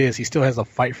as he is. He still has a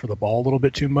fight for the ball a little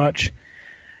bit too much.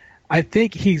 I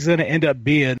think he's going to end up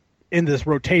being in this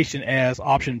rotation as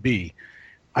option B.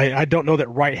 I don't know that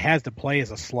Wright has to play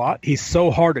as a slot. He's so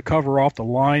hard to cover off the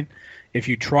line. If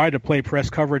you try to play press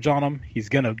coverage on him, he's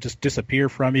going to just disappear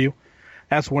from you.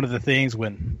 That's one of the things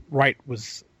when Wright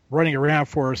was running around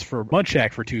for us for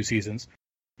Munchak for 2 seasons.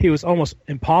 He was almost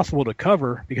impossible to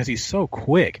cover because he's so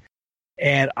quick.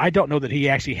 And I don't know that he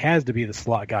actually has to be the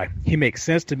slot guy. He makes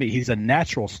sense to me. He's a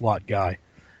natural slot guy.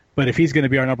 But if he's going to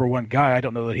be our number one guy, I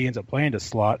don't know that he ends up playing the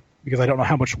slot because I don't know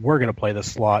how much we're going to play the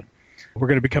slot. We're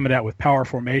going to be coming out with power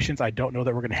formations. I don't know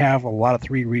that we're going to have a lot of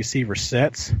 3 receiver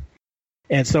sets.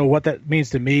 And so what that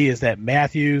means to me is that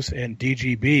Matthews and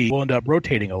DGB will end up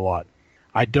rotating a lot.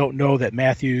 I don't know that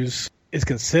Matthews is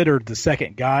considered the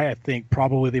second guy. I think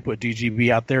probably they put DGB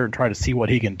out there and try to see what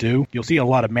he can do. You'll see a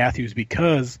lot of Matthews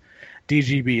because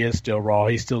DGB is still raw.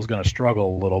 He still is going to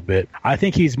struggle a little bit. I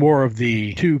think he's more of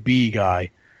the 2B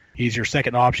guy. He's your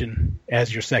second option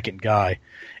as your second guy,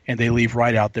 and they leave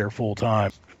Wright out there full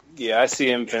time. Yeah, I see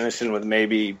him finishing with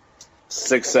maybe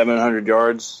 600-700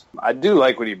 yards. I do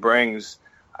like what he brings.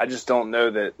 I just don't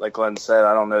know that, like Glenn said,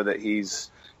 I don't know that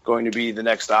he's going to be the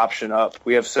next option up.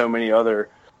 We have so many other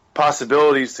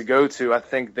possibilities to go to. I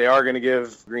think they are going to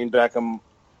give Green Beckham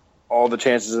all the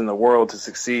chances in the world to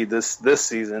succeed this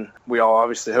season. We all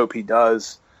obviously hope he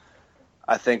does.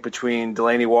 I think between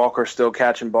Delaney Walker still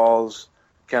catching balls,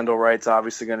 Kendall Wright's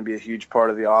obviously going to be a huge part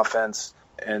of the offense,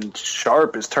 and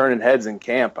Sharp is turning heads in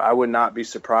camp. I would not be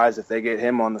surprised if they get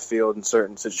him on the field in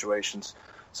certain situations.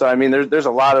 So, I mean, there's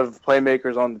a lot of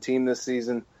playmakers on the team this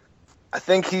season. I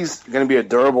think he's going to be a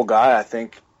durable guy. I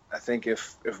think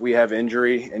if we have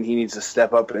injury and he needs to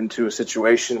step up into a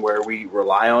situation where we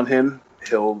rely on him,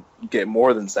 he'll get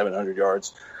more than 700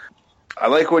 yards. I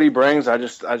like what he brings. I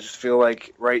just feel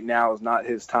like right now is not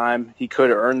his time. He could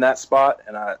have earned that spot,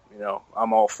 and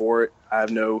I'm all for it. I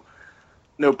have no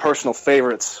personal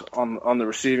favorites on the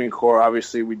receiving core.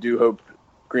 Obviously, we do hope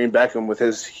Green Beckham, with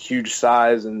his huge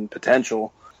size and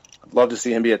potential, I'd love to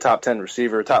see him be a top 10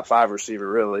 receiver, top 5 receiver,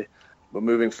 really. But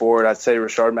moving forward, I'd say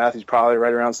Rashard Matthews probably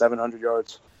right around 700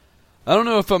 yards. I don't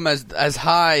know if I'm as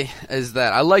high as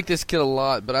that. I like this kid a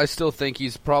lot, but I still think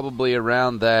he's probably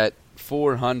around that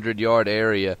 400-yard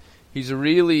area. He's a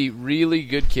really, really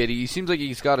good kid. He seems like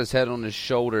he's got his head on his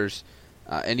shoulders,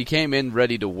 and he came in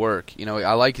ready to work.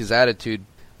 I like his attitude.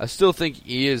 I still think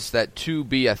he is that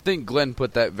 2B. I think Glenn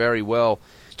put that very well.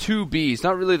 2B. He's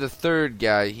not really the third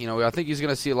guy. I think he's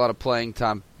going to see a lot of playing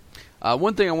time.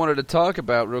 One thing I wanted to talk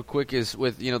about real quick is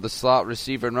with the slot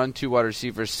receiver and run 2 wide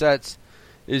receiver sets,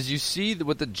 is you see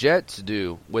what the Jets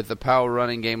do with the power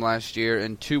running game last year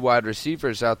and 2 wide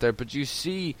receivers out there, but you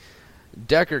see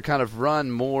Decker kind of run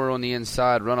more on the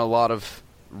inside, run a lot of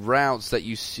routes that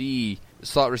you see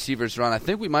slot receivers run. I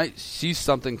think we might see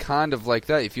something kind of like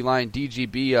that if you line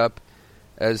DGB up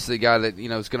as the guy that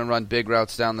is going to run big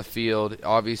routes down the field.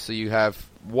 Obviously, you have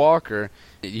Walker.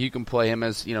 You can play him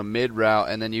as mid route,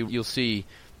 and then you'll see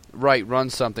Wright run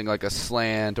something like a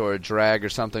slant or a drag or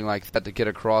something like that to get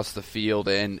across the field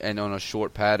and on a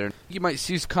short pattern. You might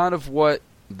see kind of what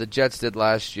the Jets did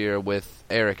last year with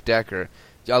Eric Decker.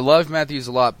 I love Matthews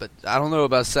a lot, but I don't know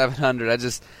about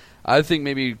 700. I think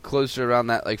maybe closer around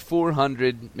that, like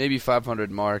 400, maybe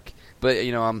 500 mark. But,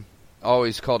 I'm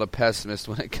always called a pessimist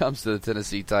when it comes to the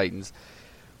Tennessee Titans.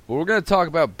 Well, we're going to talk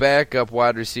about backup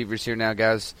wide receivers here now,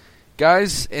 guys.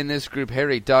 Guys in this group,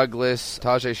 Harry Douglas,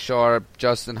 Tajae Sharp,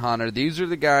 Justin Hunter, these are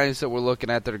the guys that we're looking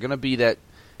at that are going to be that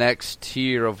next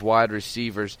tier of wide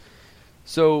receivers.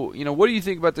 So, what do you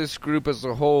think about this group as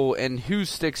a whole, and who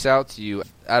sticks out to you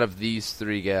out of these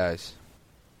 3 guys?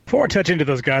 Before I touch into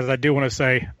those guys, I do want to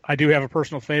say I do have a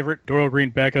personal favorite, Dorial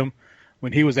Green Beckham.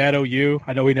 When he was at OU,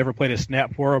 I know he never played a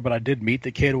snap for her, but I did meet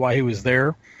the kid while he was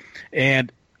there.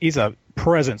 And he's a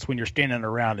presence when you're standing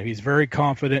around him. He's very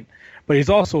confident, but he's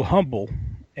also humble.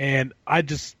 And I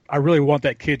really want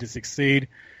that kid to succeed.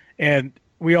 And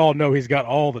we all know he's got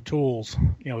all the tools.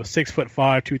 6'5",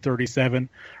 237,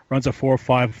 runs a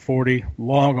 4.5 40,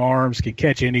 long arms, can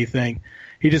catch anything.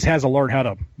 He just has to learn how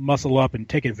to muscle up and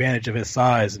take advantage of his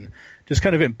size and just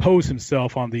kind of impose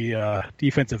himself on the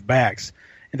defensive backs.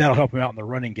 And that'll help him out in the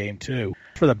running game too.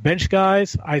 For the bench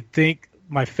guys, I think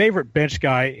my favorite bench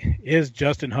guy is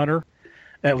Justin Hunter,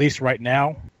 at least right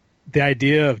now. The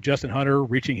idea of Justin Hunter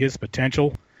reaching his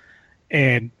potential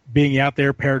and being out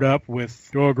there paired up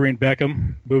with Joel Green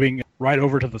Beckham, moving right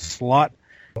over to the slot.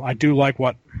 I do like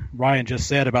what Ryan just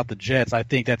said about the Jets. I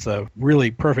think that's a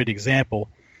really perfect example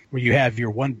where you have your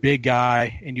one big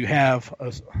guy and you have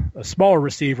a smaller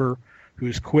receiver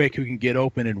who's quick, who can get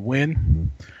open and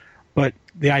win. But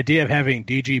the idea of having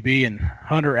DGB and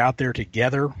Hunter out there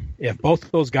together, if both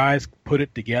of those guys put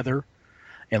it together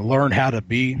and learn how to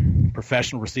be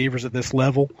professional receivers at this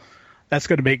level, that's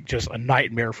going to make just a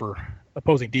nightmare for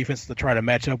opposing defense to try to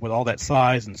match up with all that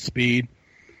size and speed.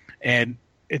 And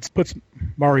it puts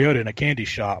Mariota in a candy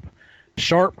shop.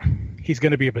 Sharp, he's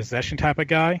going to be a possession type of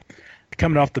guy.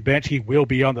 Coming off the bench, he will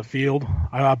be on the field.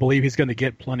 I believe he's going to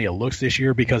get plenty of looks this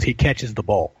year because he catches the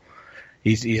ball.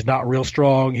 He's not real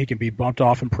strong. He can be bumped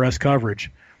off in press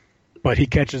coverage, but he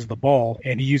catches the ball,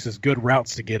 and he uses good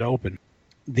routes to get open.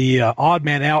 The odd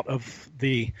man out of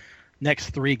the next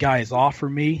three guys off for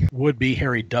me would be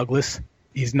Harry Douglas.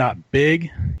 He's not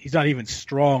big. He's not even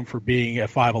strong for being a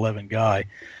 5'11 guy.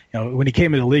 When he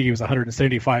came into the league, he was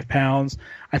 175 pounds.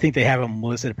 I think they have him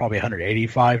listed at probably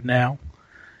 185 now.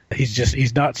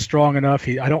 He's not strong enough.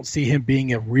 I don't see him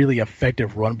being a really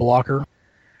effective run blocker.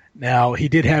 Now, he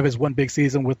did have his one big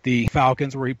season with the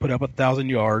Falcons where he put up 1,000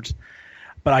 yards,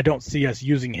 but I don't see us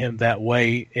using him that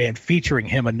way and featuring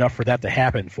him enough for that to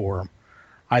happen for him.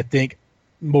 I think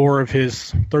more of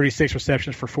his 36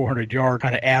 receptions for 400 yards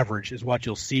kind of average is what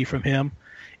you'll see from him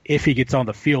if he gets on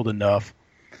the field enough.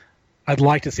 I'd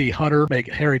like to see Hunter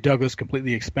make Harry Douglas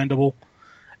completely expendable,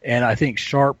 and I think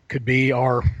Sharp could be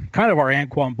our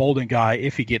Anquan Bolden guy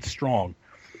if he gets strong.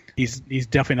 He's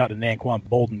definitely not an Anquan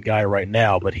Bolden guy right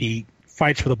now, but he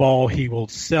fights for the ball. He will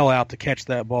sell out to catch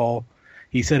that ball.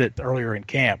 He said it earlier in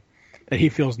camp that he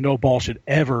feels no ball should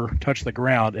ever touch the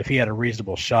ground if he had a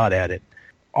reasonable shot at it.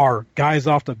 Our guys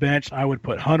off the bench, I would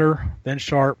put Hunter, then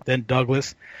Sharp, then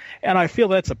Douglas, and I feel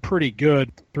that's a pretty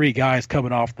good three guys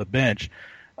coming off the bench.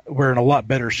 We're in a lot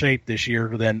better shape this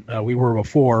year than we were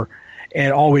before,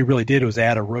 and all we really did was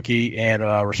add a rookie and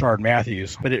Rashard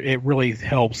Matthews. But it really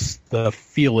helps the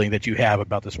feeling that you have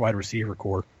about this wide receiver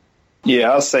core.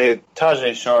 Yeah, I'll say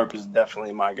Tajae Sharp is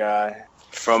definitely my guy.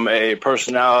 From a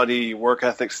personality, work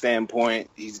ethic standpoint,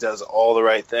 he does all the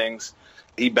right things.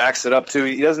 He backs it up, too.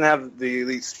 He doesn't have the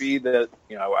elite speed that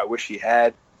I wish he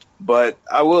had. But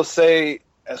I will say,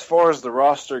 as far as the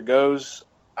roster goes,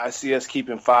 I see us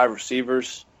keeping 5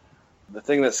 receivers. The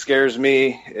thing that scares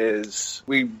me is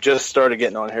we just started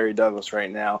getting on Harry Douglas right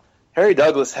now. Harry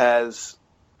Douglas has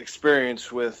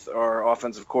experience with our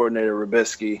offensive coordinator,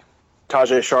 Rubisky.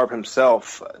 Tajae Sharp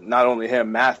himself, not only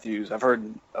him, Matthews. I've heard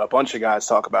a bunch of guys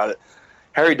talk about it.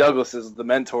 Harry Douglas is the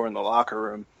mentor in the locker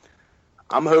room.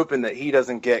 I'm hoping that he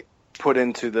doesn't get put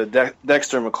into the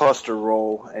Dexter McCluster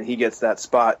role and he gets that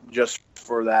spot just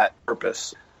for that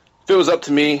purpose. If it was up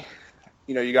to me,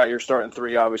 you got your starting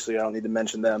 3, obviously. I don't need to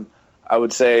mention them. I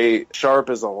would say Sharp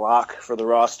is a lock for the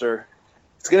roster.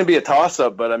 It's going to be a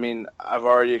toss-up, but, I've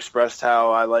already expressed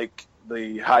how I like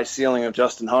the high ceiling of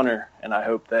Justin Hunter, and I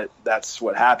hope that that's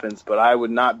what happens. But I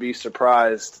would not be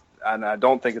surprised, and I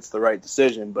don't think it's the right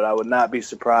decision, but I would not be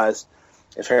surprised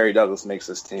if Harry Douglas makes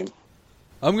this team.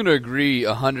 I'm going to agree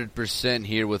 100%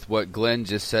 here with what Glenn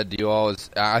just said to you all.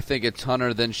 I think it's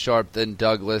Hunter, then Sharp, then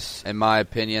Douglas, in my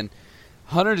opinion.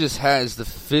 Hunter just has the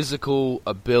physical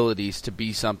abilities to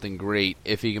be something great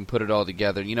if he can put it all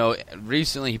together.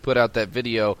 Recently he put out that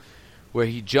video where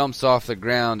he jumps off the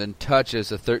ground and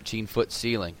touches a 13-foot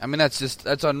ceiling.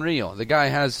 That's unreal. The guy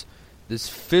has this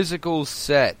physical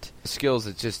set skills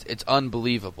it's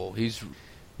unbelievable. He's,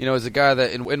 as a guy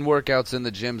that in workouts in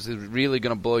the gyms is really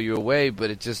going to blow you away, but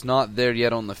it's just not there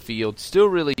yet on the field. Still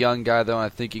really young guy, though, and I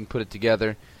think he can put it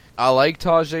together. I like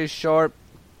Tajae Sharp.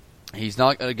 He's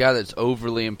not a guy that's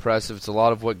overly impressive. It's a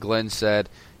lot of what Glenn said.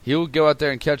 He'll go out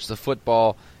there and catch the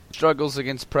football, struggles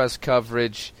against press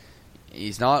coverage.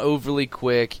 He's not overly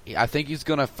quick. I think he's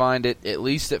going to find it, at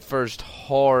least at first,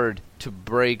 hard to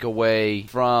break away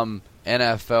from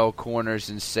NFL corners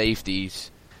and safeties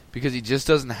because he just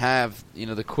doesn't have,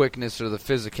 the quickness or the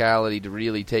physicality to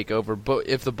really take over. But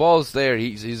if the ball's there,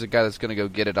 he's a guy that's going to go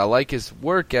get it. I like his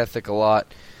work ethic a lot.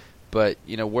 But,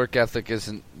 work ethic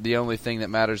isn't the only thing that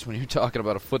matters when you're talking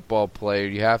about a football player.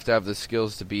 You have to have the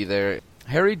skills to be there.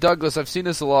 Harry Douglas, I've seen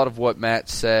this a lot of what Matt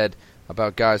said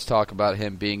about guys talk about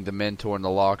him being the mentor in the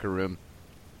locker room.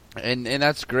 And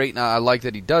that's great, and I like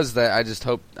that he does that. I just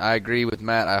hope, I agree with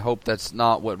Matt, I hope that's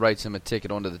not what writes him a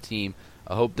ticket onto the team.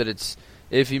 I hope that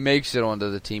if he makes it onto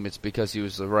the team, it's because he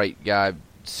was the right guy,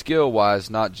 skill-wise,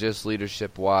 not just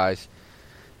leadership-wise.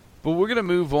 But we're going to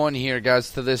move on here,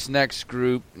 guys, to this next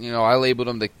group. I labeled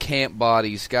them the camp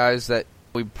bodies, guys that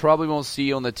we probably won't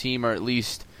see on the team, or at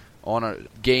least on a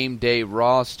game day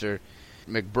roster.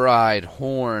 McBride,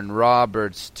 Horn,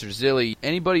 Roberts, Terzilli.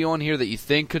 Anybody on here that you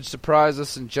think could surprise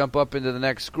us and jump up into the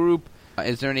next group?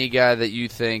 Is there any guy that you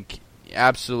think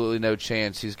absolutely no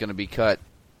chance he's going to be cut?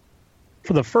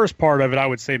 For the first part of it, I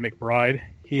would say McBride.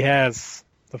 He has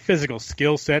the physical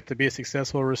skill set to be a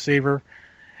successful receiver.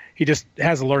 He just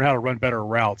has to learn how to run better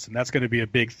routes, and that's going to be a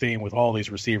big theme with all these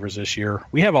receivers this year.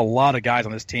 We have a lot of guys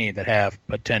on this team that have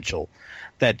potential,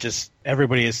 that just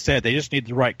everybody has said they just need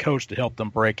the right coach to help them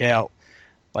break out.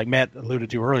 Like Matt alluded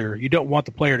to earlier, you don't want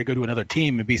the player to go to another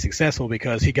team and be successful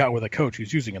because he got with a coach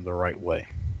who's using him the right way.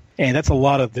 And that's a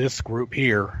lot of this group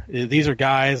here. These are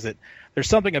guys that there's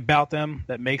something about them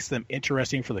that makes them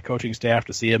interesting for the coaching staff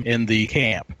to see them in the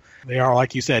camp. They are,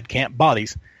 like you said, camp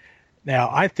bodies. Now,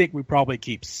 I think we probably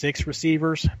keep 6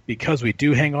 receivers because we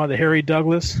do hang on to Harry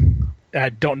Douglas. I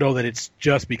don't know that it's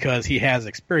just because he has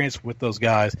experience with those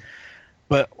guys,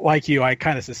 but like you, I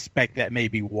kind of suspect that may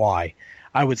be why.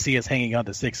 I would see us hanging on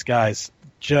to 6 guys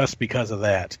just because of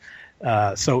that.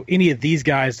 So any of these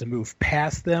guys to move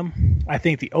past them, I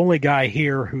think the only guy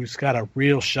here who's got a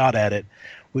real shot at it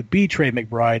would be Trey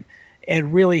McBride,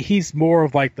 and really he's more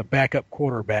of like the backup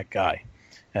quarterback guy.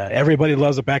 Everybody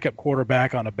loves a backup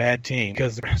quarterback on a bad team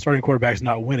because the starting quarterback's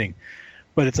not winning.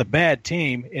 But it's a bad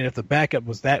team, and if the backup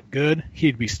was that good,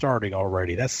 he'd be starting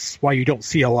already. That's why you don't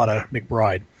see a lot of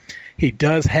McBride. He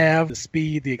does have the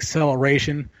speed, the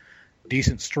acceleration,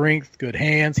 decent strength, good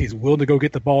hands. He's willing to go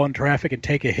get the ball in traffic and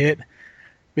take a hit.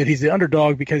 But he's the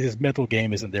underdog because his mental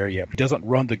game isn't there yet. He doesn't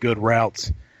run the good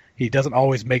routes. He doesn't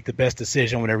always make the best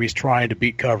decision whenever he's trying to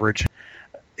beat coverage.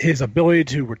 His ability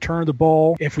to return the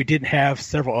ball, if we didn't have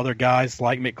several other guys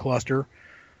like McCluster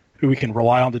who we can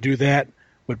rely on to do that,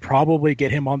 would probably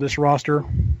get him on this roster.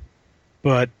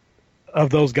 But of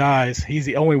those guys, he's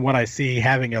the only one I see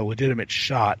having a legitimate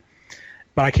shot.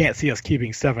 But I can't see us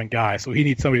keeping 7 guys, so he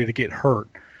needs somebody to get hurt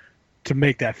to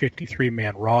make that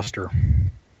 53-man roster.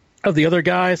 Of the other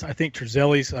guys, I think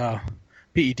Terzilli's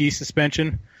PED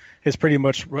suspension has pretty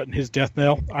much written his death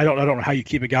knell. I don't know how you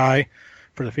keep a guy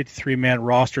for the 53-man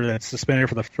roster that's suspended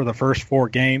for the first 4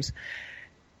 games,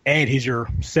 and he's your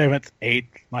 7th, 8th,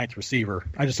 9th receiver.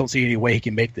 I just don't see any way he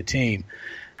can make the team.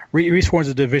 Reese Horn's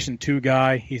a Division II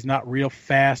guy. He's not real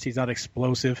fast. He's not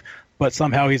explosive, but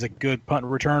somehow he's a good punt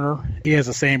returner. He has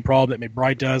the same problem that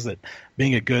McBride does, that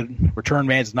being a good return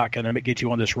man is not going to get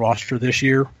you on this roster this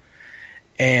year.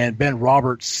 And Ben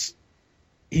Roberts,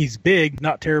 he's big,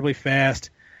 not terribly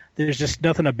fast. There's just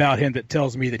nothing about him that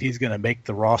tells me that he's going to make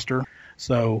the roster.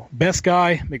 So best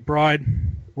guy, McBride.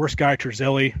 Worst guy,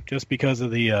 Terzilli, just because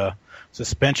of the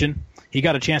suspension. He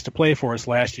got a chance to play for us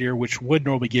last year, which would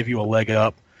normally give you a leg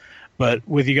up. But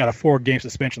with you got a 4-game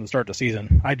suspension to start the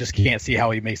season, I just can't see how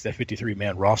he makes that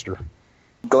 53-man roster.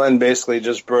 Glenn basically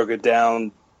just broke it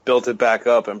down, built it back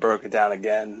up, and broke it down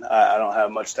again. I don't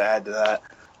have much to add to that.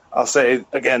 I'll say,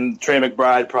 again, Trey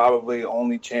McBride, probably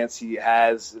only chance he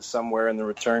has is somewhere in the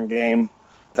return game.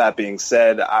 That being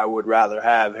said, I would rather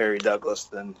have Harry Douglas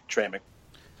than Trey McBride.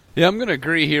 Yeah, I'm going to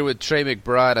agree here with Trey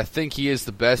McBride. I think he is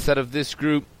the best out of this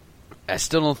group. I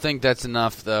still don't think that's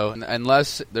enough, though.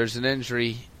 Unless there's an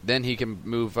injury, then he can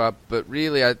move up. But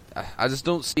really, I just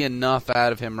don't see enough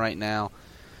out of him right now.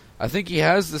 I think he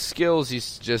has the skills.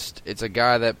 It's a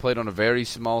guy that played on a very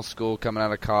small school coming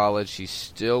out of college. He's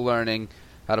still learning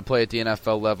how to play at the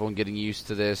NFL level and getting used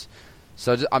to this.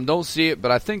 So I don't see it,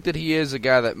 but I think that he is a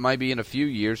guy that might be in a few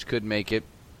years could make it.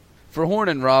 For Horn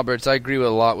and Roberts, I agree with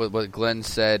a lot with what Glenn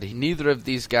said. Neither of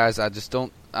these guys, I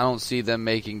don't see them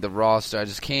making the roster. I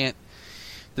just can't.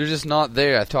 They're just not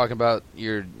there. I'm talking about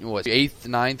your 8th,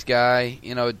 9th guy.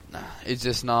 It's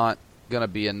just not going to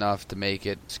be enough to make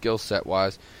it skill set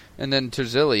wise. And then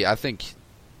Terzilli, I think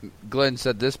Glenn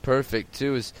said this perfect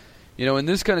too. Is in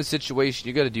this kind of situation,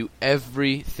 you got to do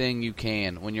everything you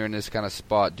can when you're in this kind of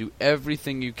spot. Do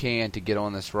everything you can to get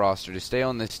on this roster, to stay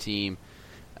on this team.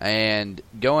 And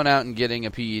going out and getting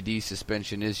a PED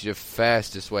suspension is your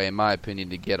fastest way, in my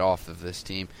opinion, to get off of this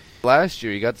team. Last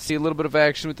year, you got to see a little bit of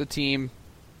action with the team,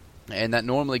 and that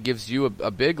normally gives you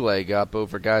a big leg up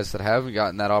over guys that haven't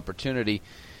gotten that opportunity.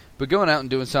 But going out and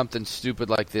doing something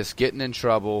stupid like this, getting in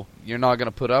trouble, you're not going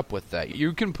to put up with that.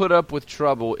 You can put up with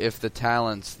trouble if the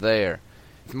talent's there.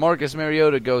 If Marcus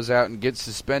Mariota goes out and gets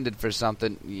suspended for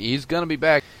something, he's going to be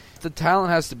back. The talent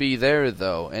has to be there,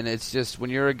 though, and it's just when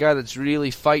you're a guy that's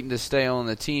really fighting to stay on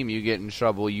the team, you get in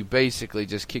trouble. You basically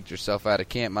just kicked yourself out of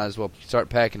camp. Might as well start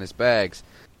packing his bags.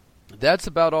 That's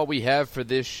about all we have for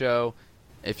this show.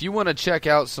 If you want to check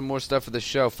out some more stuff for the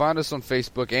show, find us on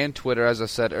Facebook and Twitter, as I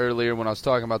said earlier when I was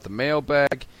talking about the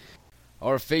mailbag.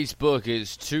 Our Facebook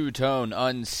is Two Tone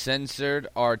Uncensored.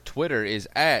 Our Twitter is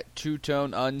at Two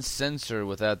Tone Uncensored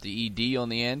without the ED on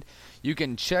the end. You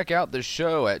can check out the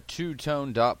show at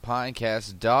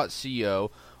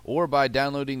twotone.pinecast.co or by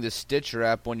downloading the Stitcher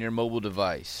app on your mobile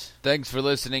device. Thanks for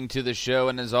listening to the show,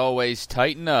 and as always,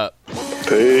 tighten up.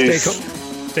 Peace.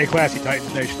 Stay classy,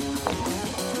 Titans Nation.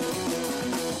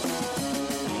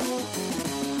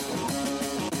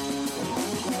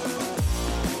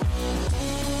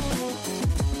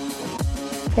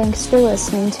 Thanks for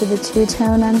listening to the Two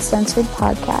Tone Uncensored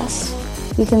podcast.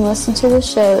 You can listen to the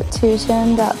show at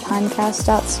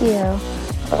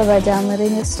twotone.pinecast.co or by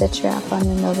downloading the Stitcher app on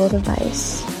your mobile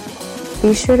device.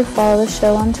 Be sure to follow the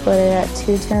show on Twitter at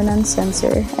Two Tone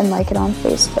Uncensored and like it on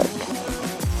Facebook.